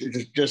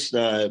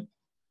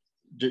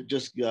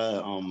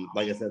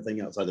I said,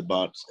 thinking outside the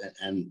box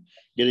and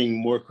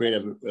getting more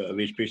creative of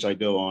each piece I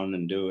go on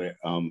and do it,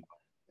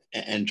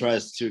 and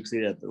tries to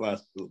exceed at the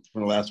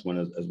last one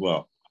as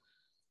well.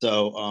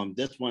 So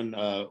this one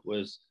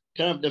was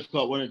kind of a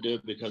difficult one to do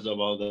because of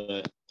all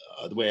the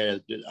way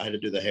I had to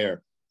do the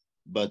hair,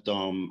 but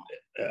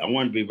I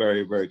wanted to be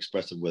very, very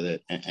expressive with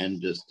it,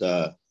 and just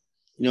you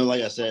know,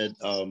 like I said,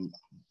 turn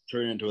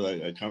it into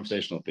a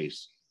conversational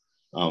piece,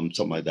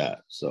 something like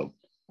that. So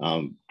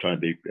trying to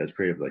be as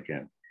creative as I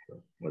can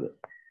with it.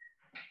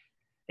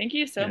 Thank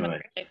you so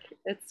much.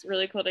 It's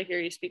really cool to hear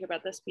you speak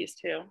about this piece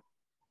too.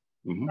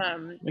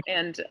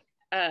 And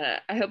I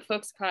hope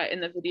folks caught in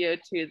the video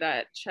too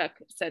that Chuck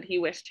said he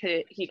wished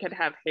he could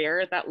have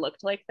hair that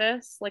looked like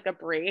this, like a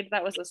braid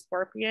that was a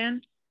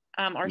scorpion,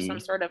 or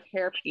some sort of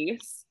hair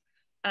piece.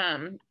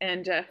 And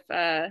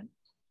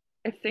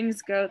if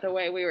things go the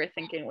way we were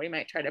thinking, we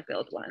might try to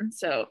build one.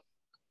 So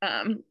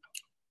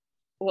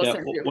we'll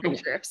send you a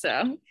picture if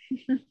so.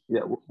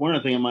 Yeah, one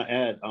other thing I might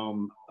add,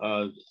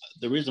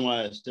 the reason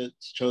why I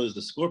chose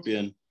the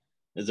scorpion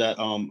is that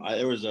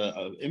there was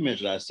an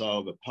image that I saw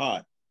of a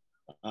pot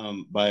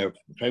by a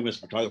famous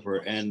photographer,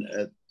 and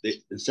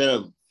instead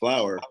of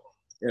flower,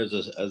 there's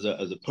as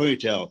a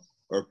ponytail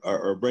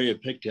or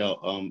braided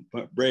pigtail,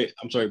 braided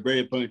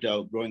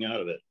ponytail growing out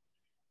of it.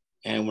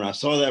 And when I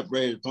saw that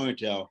braided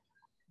ponytail,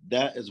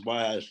 that is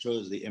why I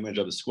chose the image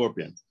of the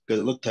scorpion,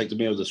 because it looked like to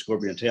me it was a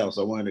scorpion tail.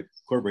 So I wanted to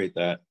incorporate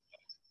that.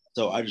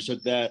 So I just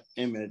took that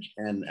image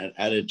and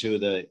added to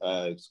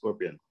the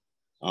scorpion.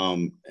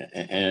 And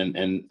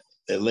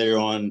it later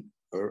on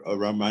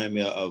reminded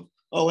me of,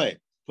 oh, wait,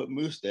 put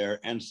moose there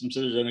and some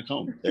scissors and a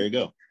comb. There you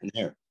go, in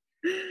hair.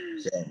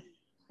 So.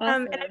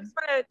 And I just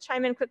want to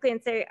chime in quickly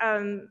and say,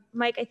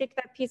 Mike, I think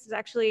that piece is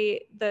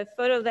actually, the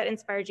photo that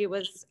inspired you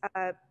was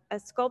a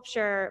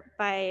sculpture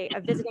by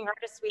a visiting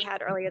artist we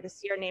had earlier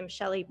this year named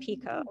Shelley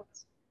Pico.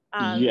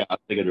 Yeah, I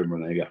think I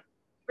remember that, yeah.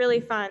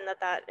 Really fun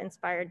that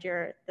inspired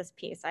this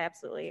piece. I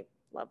absolutely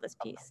love this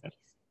piece.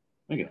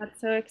 Thank you. That's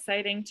so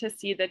exciting to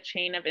see the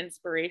chain of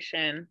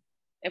inspiration.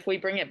 If we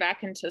bring it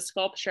back into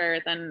sculpture,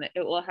 then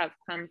it will have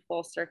come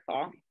full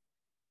circle.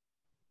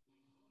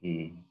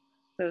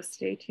 So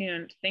stay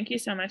tuned. Thank you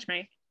so much,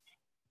 Mike.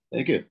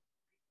 Thank you.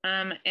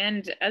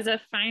 And as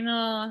a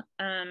final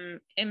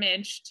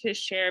image to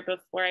share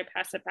before I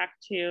pass it back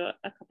to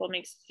a couple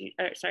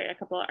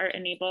Art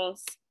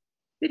Enables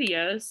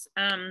videos,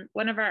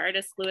 one of our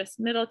artists, Lewis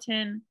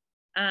Middleton,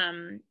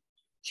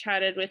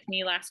 chatted with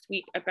me last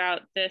week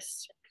about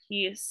this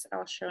piece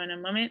I'll show in a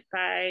moment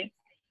by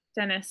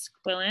Dennis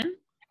Quillen,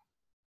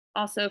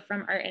 also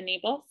from Art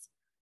Enables.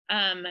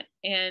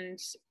 And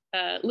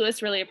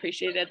Lewis really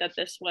appreciated that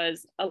this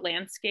was a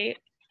landscape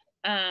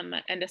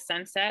and a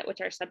sunset,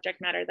 which are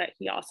subject matter that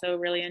he also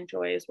really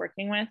enjoys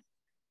working with.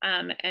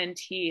 And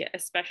he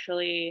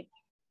especially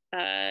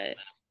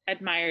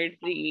admired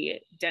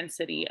the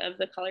density of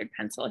the colored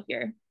pencil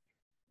here.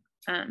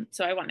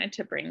 So I wanted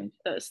to bring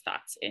those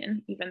thoughts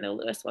in, even though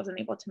Lewis wasn't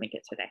able to make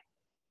it today.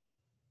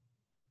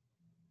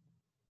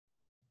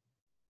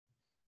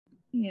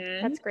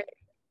 And that's great.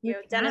 You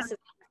know, Dennis is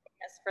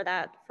famous for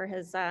that, for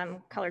his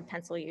colored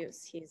pencil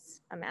use.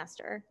 He's a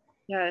master.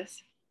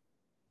 Yes.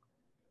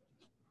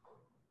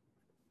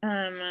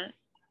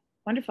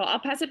 Wonderful. I'll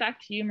pass it back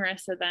to you,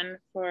 Marissa, then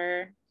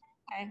for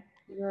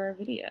your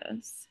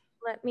videos.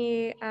 Let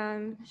me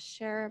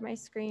share my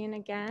screen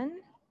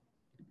again.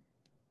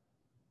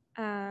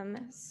 We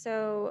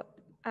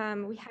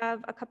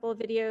have a couple of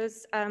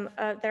videos.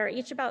 They're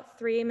each about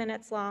 3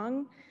 minutes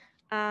long.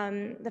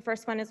 The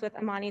first one is with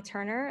Amani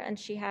Turner, and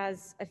she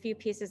has a few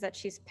pieces that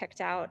she's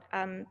picked out.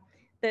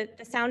 The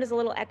sound is a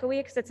little echoey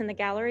because it's in the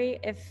gallery.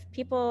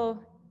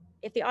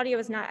 If the audio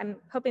is not, I'm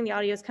hoping the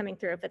audio is coming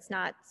through. If it's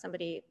not,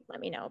 somebody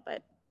let me know,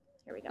 but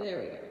here we go. There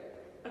we go.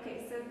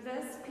 Okay, so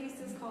this piece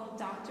is called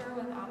Doctor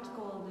with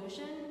Optical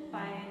Illusion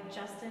by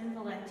Justin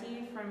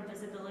Valenti from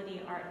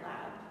Visibility Art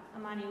Lab.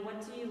 Amani,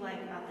 what do you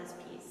like about this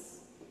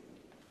piece?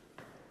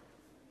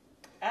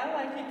 I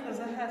like it because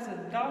it has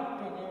a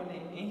doctor on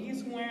it, and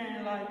he's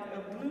wearing like a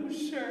blue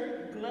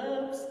shirt,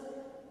 gloves,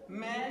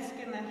 mask,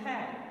 and a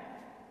hat.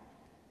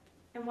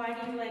 And why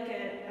do you like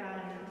it?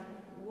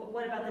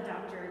 What about the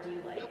doctor do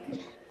you like?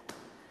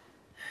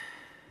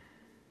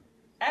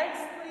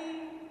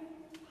 Actually,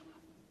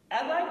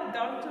 I like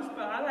doctors,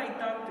 but I like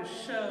doctor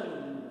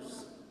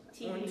shows.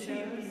 TV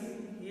shows?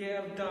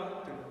 Yeah, of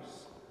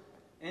doctors.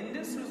 And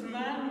this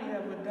reminds me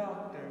of a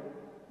doctor.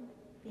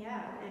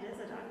 Yeah, it is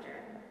a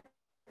doctor.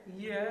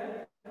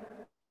 Yeah.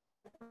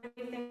 What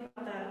do you think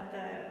about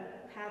the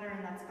pattern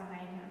that's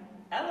behind him?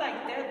 I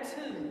like that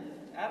too.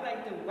 I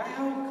like the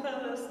wild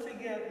colors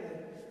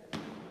together.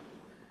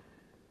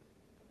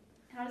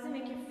 How does it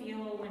make you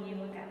feel when you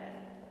look at it?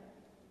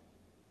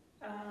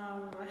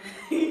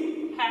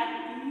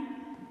 Happy.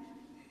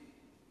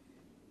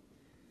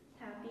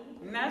 Happy?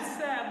 Not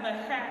sad, but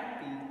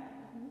happy.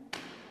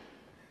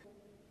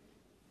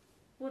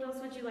 What else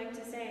would you like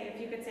to say? If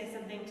you could say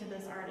something to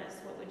this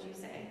artist, what would you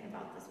say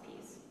about this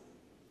piece?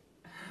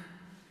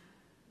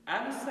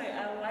 I would say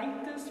I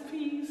like this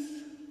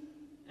piece,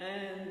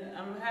 and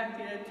I'm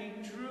happy that you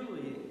drew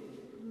it.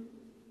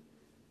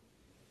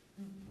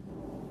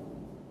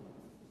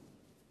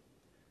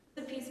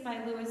 A piece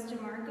by Louis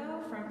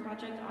DeMarco from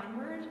Project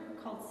Onward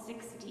called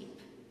 6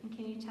 Deep. And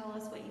can you tell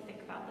us what you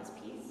think about this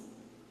piece?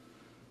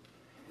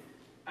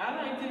 I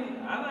like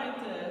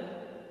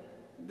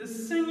the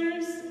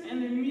singers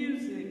and the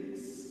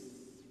music's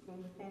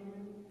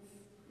performance.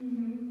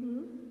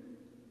 Mm-hmm.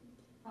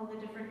 All the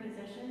different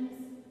musicians?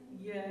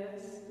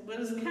 Yes, but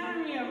it's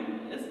kind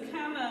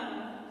of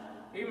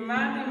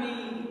reminding me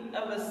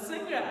of a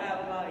singer I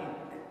like.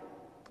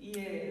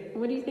 Yeah.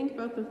 What do you think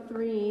about the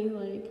 3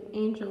 like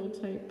angel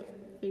type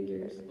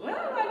figures? Well, I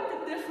like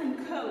the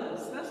different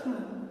colors. That's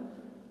my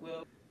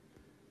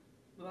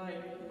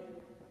like.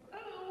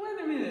 Oh,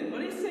 wait a minute. Are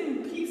they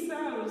saying peace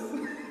out or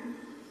something?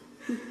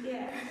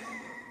 Yeah.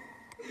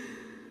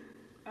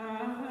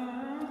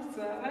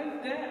 So I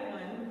like that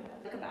one.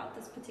 About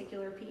this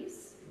particular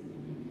piece,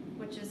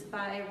 which is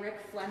by Rick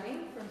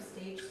Fleming from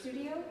Stage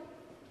Studio,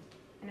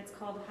 and it's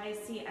called High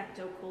C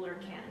Ecto Cooler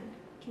Can.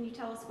 Can you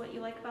tell us what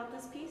you like about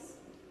this piece?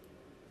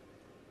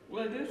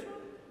 What, this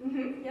one?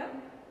 Mm-hmm. Yep.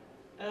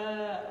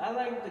 I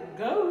like the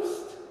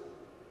ghost.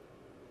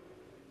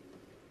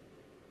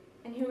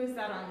 And who is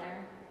that on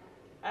there?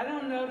 I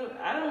don't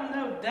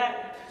know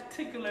that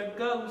particular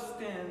ghost.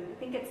 And I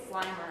think it's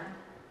Slimer.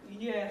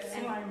 Yeah,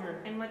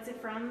 Slimer. And what's it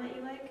from that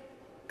you like?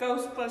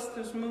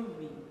 Ghostbusters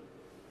movie.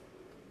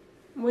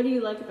 What do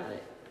you like about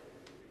it?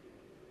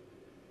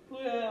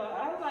 Well,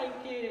 I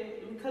like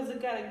it because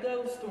it got a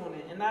ghost on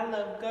it, and I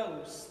love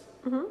ghosts.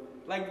 Mm-hmm.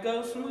 Like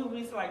ghost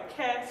movies like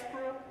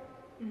Casper.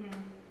 Mm-hmm.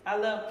 I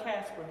love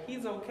Casper.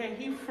 He's okay.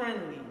 He's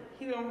friendly.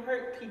 He don't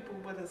hurt people,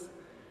 but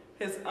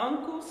his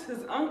uncles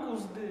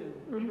do.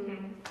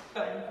 Mm-hmm.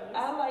 But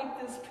I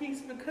like this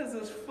piece because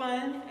it's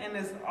fun and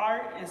it's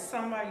art and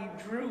somebody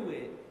drew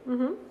it.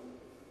 Mm-hmm.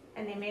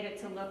 And they made it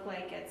to look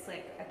like it's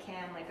like a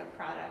can, like a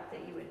product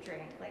that you would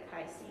drink, like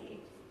High C.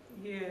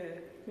 Yeah.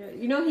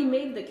 You know he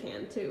made the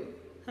can too.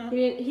 Huh?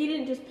 He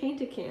didn't just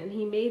paint a can,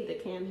 he made the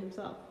can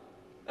himself.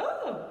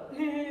 Oh.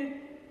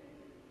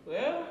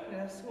 Well,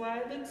 that's why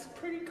it looks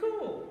pretty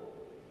cool.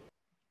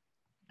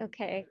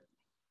 Okay.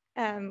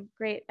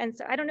 Great. And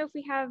so I don't know if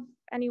we have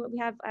we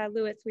have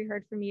Louis, we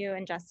heard from you,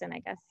 and Justin, I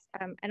guess.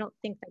 I don't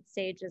think that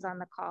Sage is on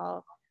the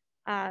call,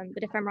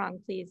 but if I'm wrong,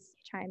 please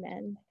chime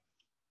in.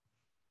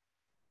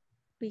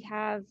 We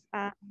have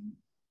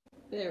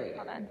there we go.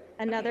 Hold on.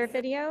 Another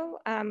video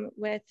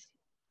with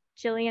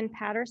Jillian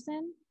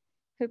Patterson,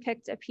 who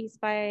picked a piece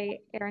by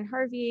Aaron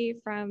Harvey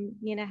from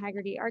Nina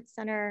Haggerty Arts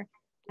Center,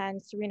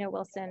 and Serena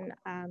Wilson,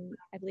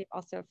 I believe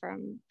also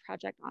from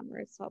Project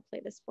Onward. So I'll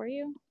play this for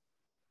you.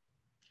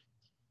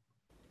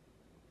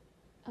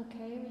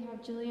 Okay, we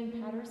have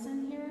Jillian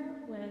Patterson here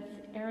with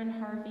Aaron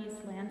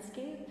Harvey's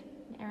Landscape.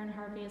 Aaron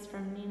Harvey is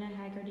from Nina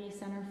Haggerty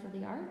Center for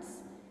the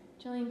Arts.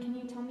 Jillian, can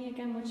you tell me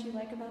again what you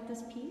like about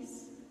this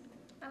piece?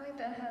 I like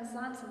that it has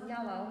lots of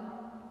yellow.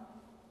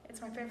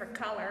 It's my favorite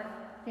color.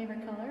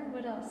 Favorite color?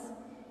 What else?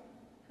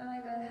 I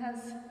like that it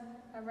has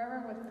a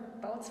river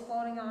with boats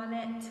floating on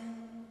it.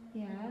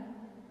 Yeah.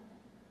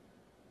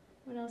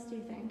 What else do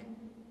you think?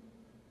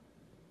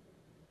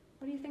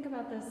 What do you think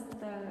about this,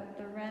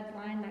 the red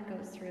line that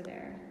goes through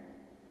there?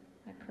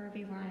 That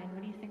curvy line.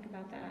 What do you think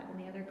about that and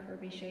the other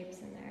curvy shapes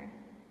in there?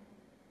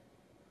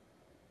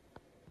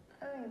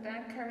 I think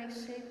that curvy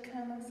shape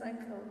kind of looks like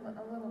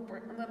a little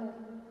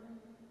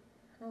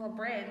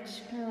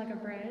bridge. Kind of like a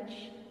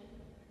bridge.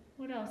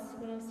 What else?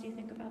 What else do you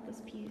think about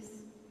this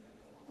piece?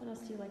 What else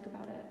do you like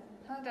about it?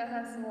 I think that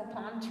has a little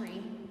palm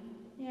tree.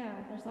 Yeah,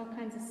 there's all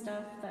kinds of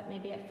stuff that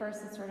maybe at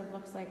first it sort of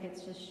looks like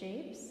it's just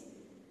shapes.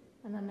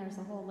 And then there's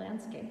a whole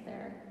landscape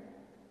there.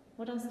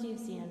 What else do you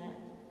see in it?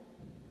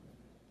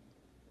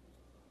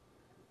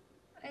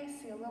 I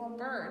see a little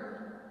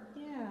bird.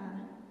 Yeah.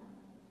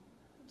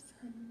 Oops.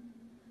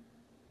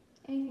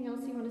 Anything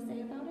else you want to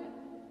say about it?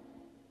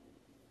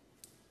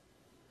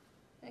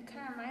 It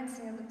kind of reminds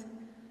me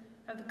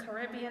of the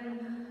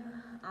Caribbean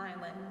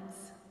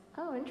islands.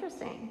 Oh,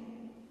 interesting.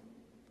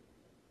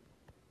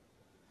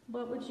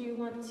 What would you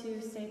want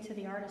to say to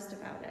the artist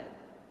about it?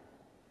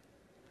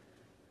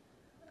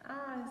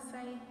 I would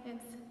say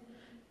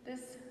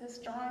this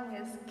drawing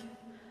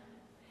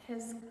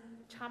is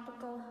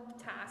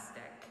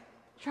tropical-tastic.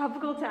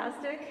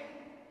 Tropical-tastic?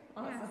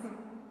 Awesome.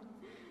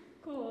 Yes.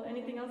 Cool.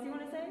 Anything else you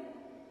want to say?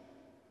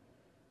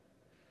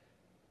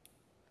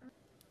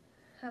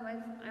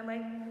 I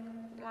like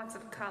lots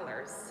of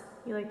colors.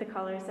 You like the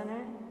colors in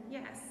it?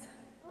 Yes.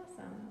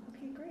 Awesome.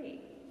 Okay,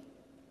 great.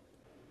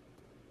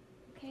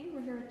 Okay,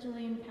 we're here with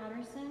Jillian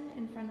Patterson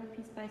in front of a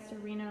piece by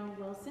Serena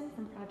Wilson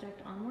from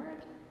Project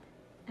Onward.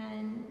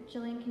 And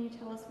Jillian, can you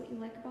tell us what you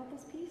like about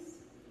this piece?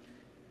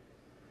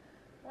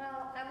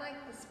 Well, I like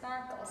the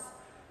sparkles.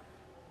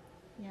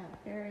 Yeah,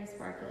 very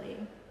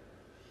sparkly.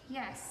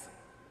 Yes.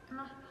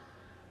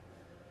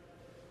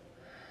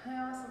 I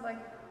also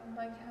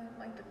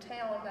like the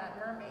tail of that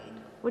mermaid.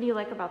 What do you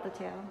like about the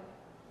tail?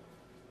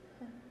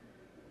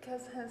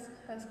 Because it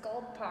has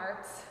gold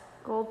parts.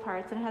 Gold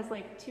parts, and it has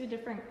like 2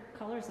 different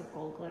colors of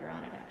gold glitter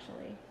on it,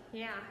 actually.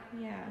 Yeah.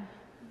 Yeah.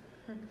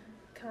 Kind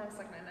of looks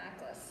like my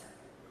necklace.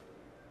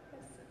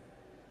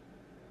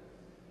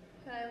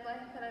 And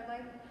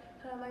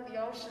I like the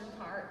ocean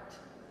part.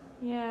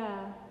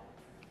 Yeah.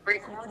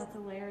 Great. Lots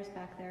of layers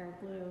back there of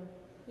blue.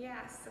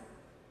 Yes.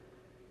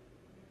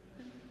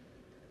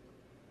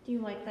 Do you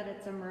like that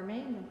it's a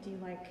mermaid? Do you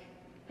like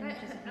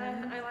images of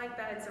mermaids? I like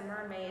that it's a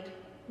mermaid.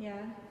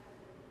 Yeah.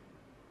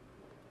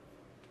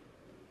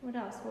 What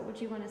else? What would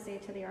you want to say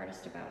to the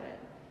artist about it?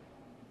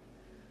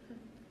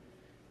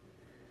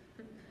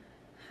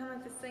 I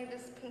like to say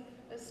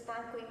this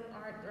sparkling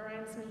art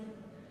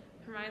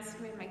reminds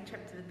me of my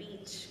trip to the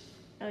beach.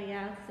 Oh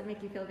yeah? Does it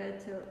make you feel good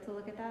to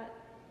look at that?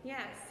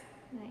 Yes.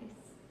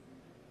 Nice.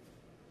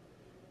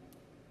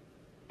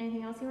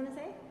 Anything else you want to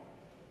say?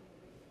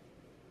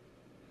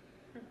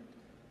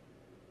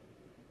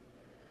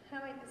 I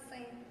like the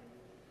same.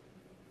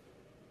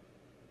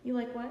 You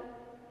like what?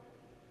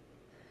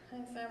 I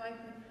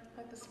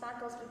like the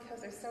sparkles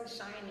because they're so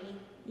shiny.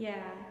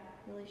 Yeah,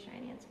 really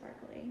shiny and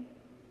sparkly.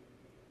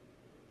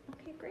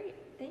 Okay, great.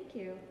 Thank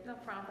you. No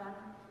problem.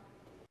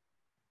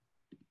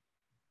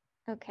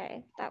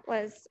 Okay, that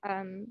was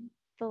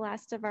the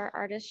last of our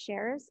artist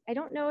shares. I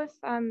don't know if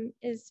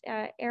is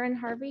Aaron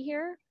Harvey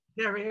here?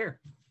 Yeah, right here.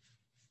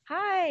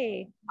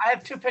 Hi. I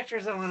have 2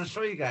 pictures I want to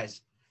show you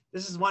guys.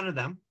 This is one of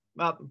them.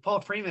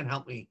 Paul Freeman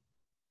helped me.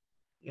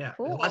 Yeah.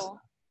 Cool. I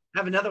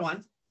have another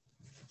one.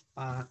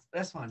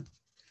 This one.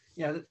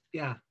 Yeah,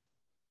 yeah.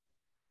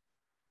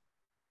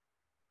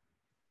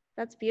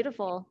 That's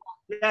beautiful.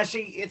 Yeah,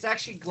 it's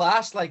actually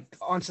glassed like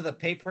onto the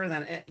paper and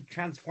then it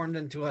transformed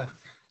into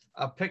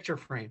a picture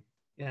frame.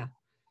 Yeah.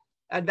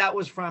 And that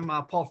was from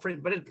Paul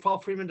Freeman, but Paul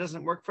Freeman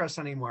doesn't work for us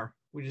anymore.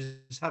 We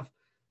just have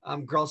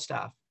girl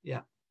staff.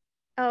 Yeah.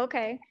 Oh,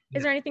 okay. Yeah.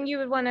 Is there anything you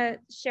would want to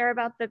share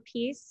about the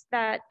piece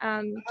that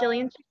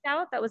Jillian picked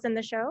out that was in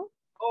the show?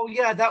 Oh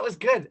yeah, that was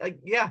good.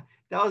 Yeah,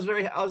 I was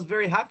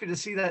very happy to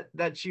see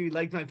that she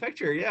liked my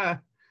picture. Yeah,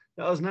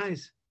 that was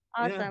nice.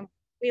 Awesome. Yeah.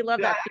 We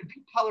love that. I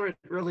do color it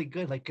really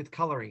good, like good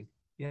coloring.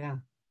 Yeah.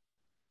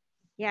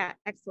 Yeah,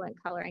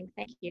 excellent coloring.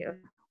 Thank you.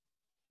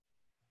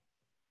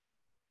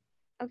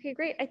 Okay,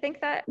 great. I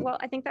think that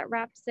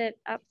wraps it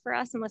up for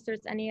us, unless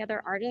there's any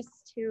other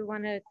artists who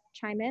want to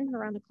chime in who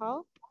are on the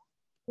call.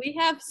 We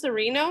have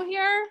Sereno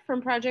here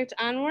from Project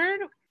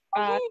Onward.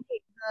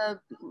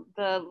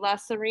 The La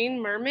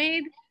Serene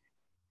Mermaid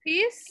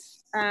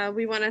piece.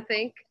 We want to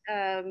thank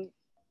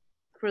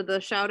for the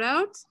shout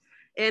out.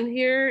 And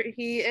here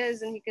he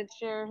is, and he could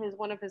share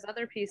one of his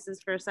other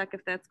pieces for a sec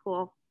if that's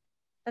cool.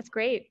 That's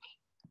great.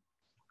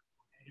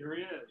 Here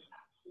he is.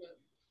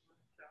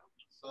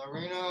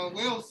 Serena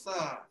Wilson.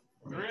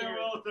 Serena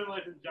Wilson,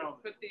 ladies and gentlemen.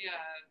 Put the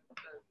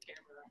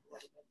camera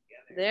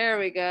together. There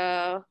we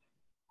go.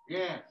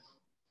 Yes.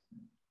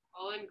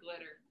 All in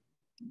glitter.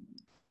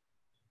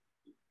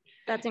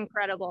 That's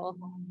incredible.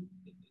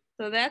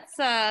 So that's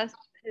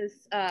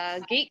his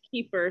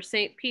Gatekeeper,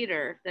 St.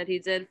 Peter, that he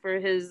did for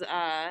his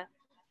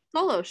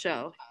solo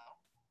show.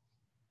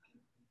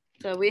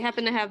 So we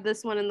happen to have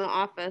this one in the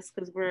office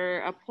because we're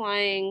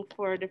applying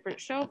for a different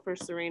show for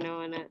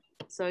Sereno in it.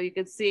 So you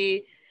can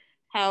see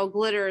how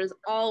glitter is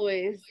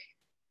always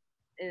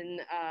in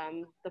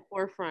the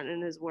forefront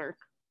in his work.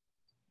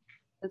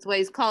 That's why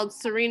he's called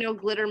Sereno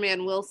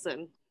Glitterman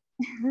Wilson.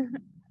 Do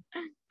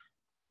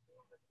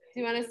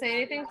you want to say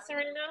anything,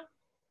 Sereno?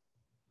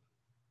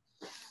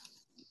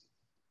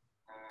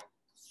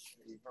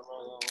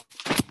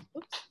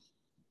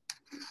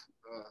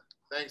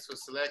 Thanks for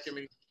selecting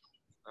me.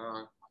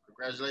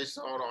 Congratulations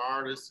to all the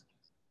artists.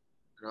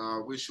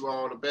 Wish you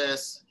all the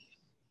best.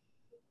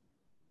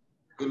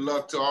 Good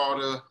luck to all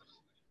the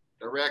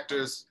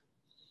directors,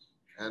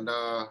 and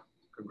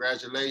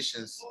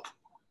congratulations.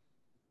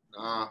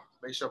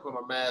 Make sure I put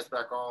my mask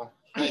back on.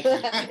 Thank you.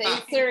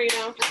 Thanks,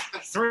 Sereno.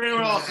 Serena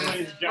Wilson,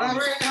 ladies and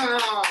gentlemen.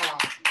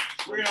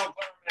 Serena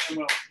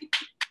Wilson.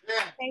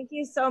 Thank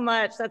you so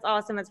much. That's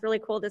awesome. It's really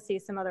cool to see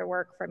some other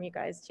work from you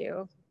guys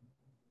too.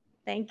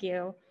 Thank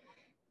you.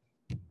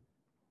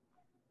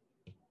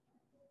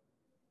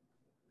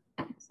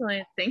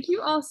 Excellent. Thank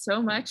you all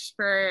so much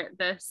for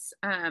this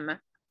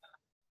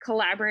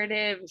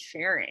collaborative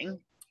sharing.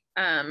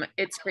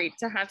 It's great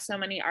to have so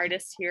many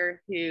artists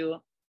here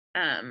who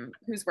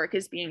whose work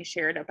is being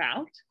shared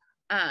about.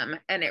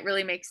 And it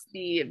really makes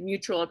the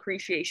mutual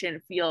appreciation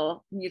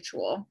feel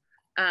mutual,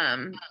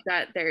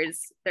 that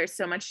there's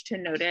so much to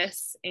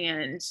notice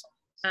and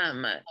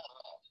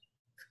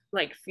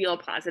like feel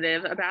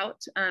positive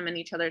about in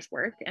each other's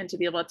work, and to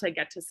be able to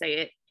get to say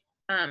it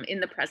in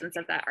the presence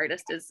of that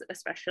artist is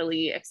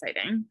especially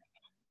exciting.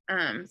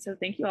 So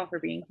thank you all for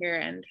being here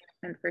and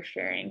for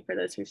sharing, for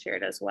those who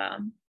shared as well.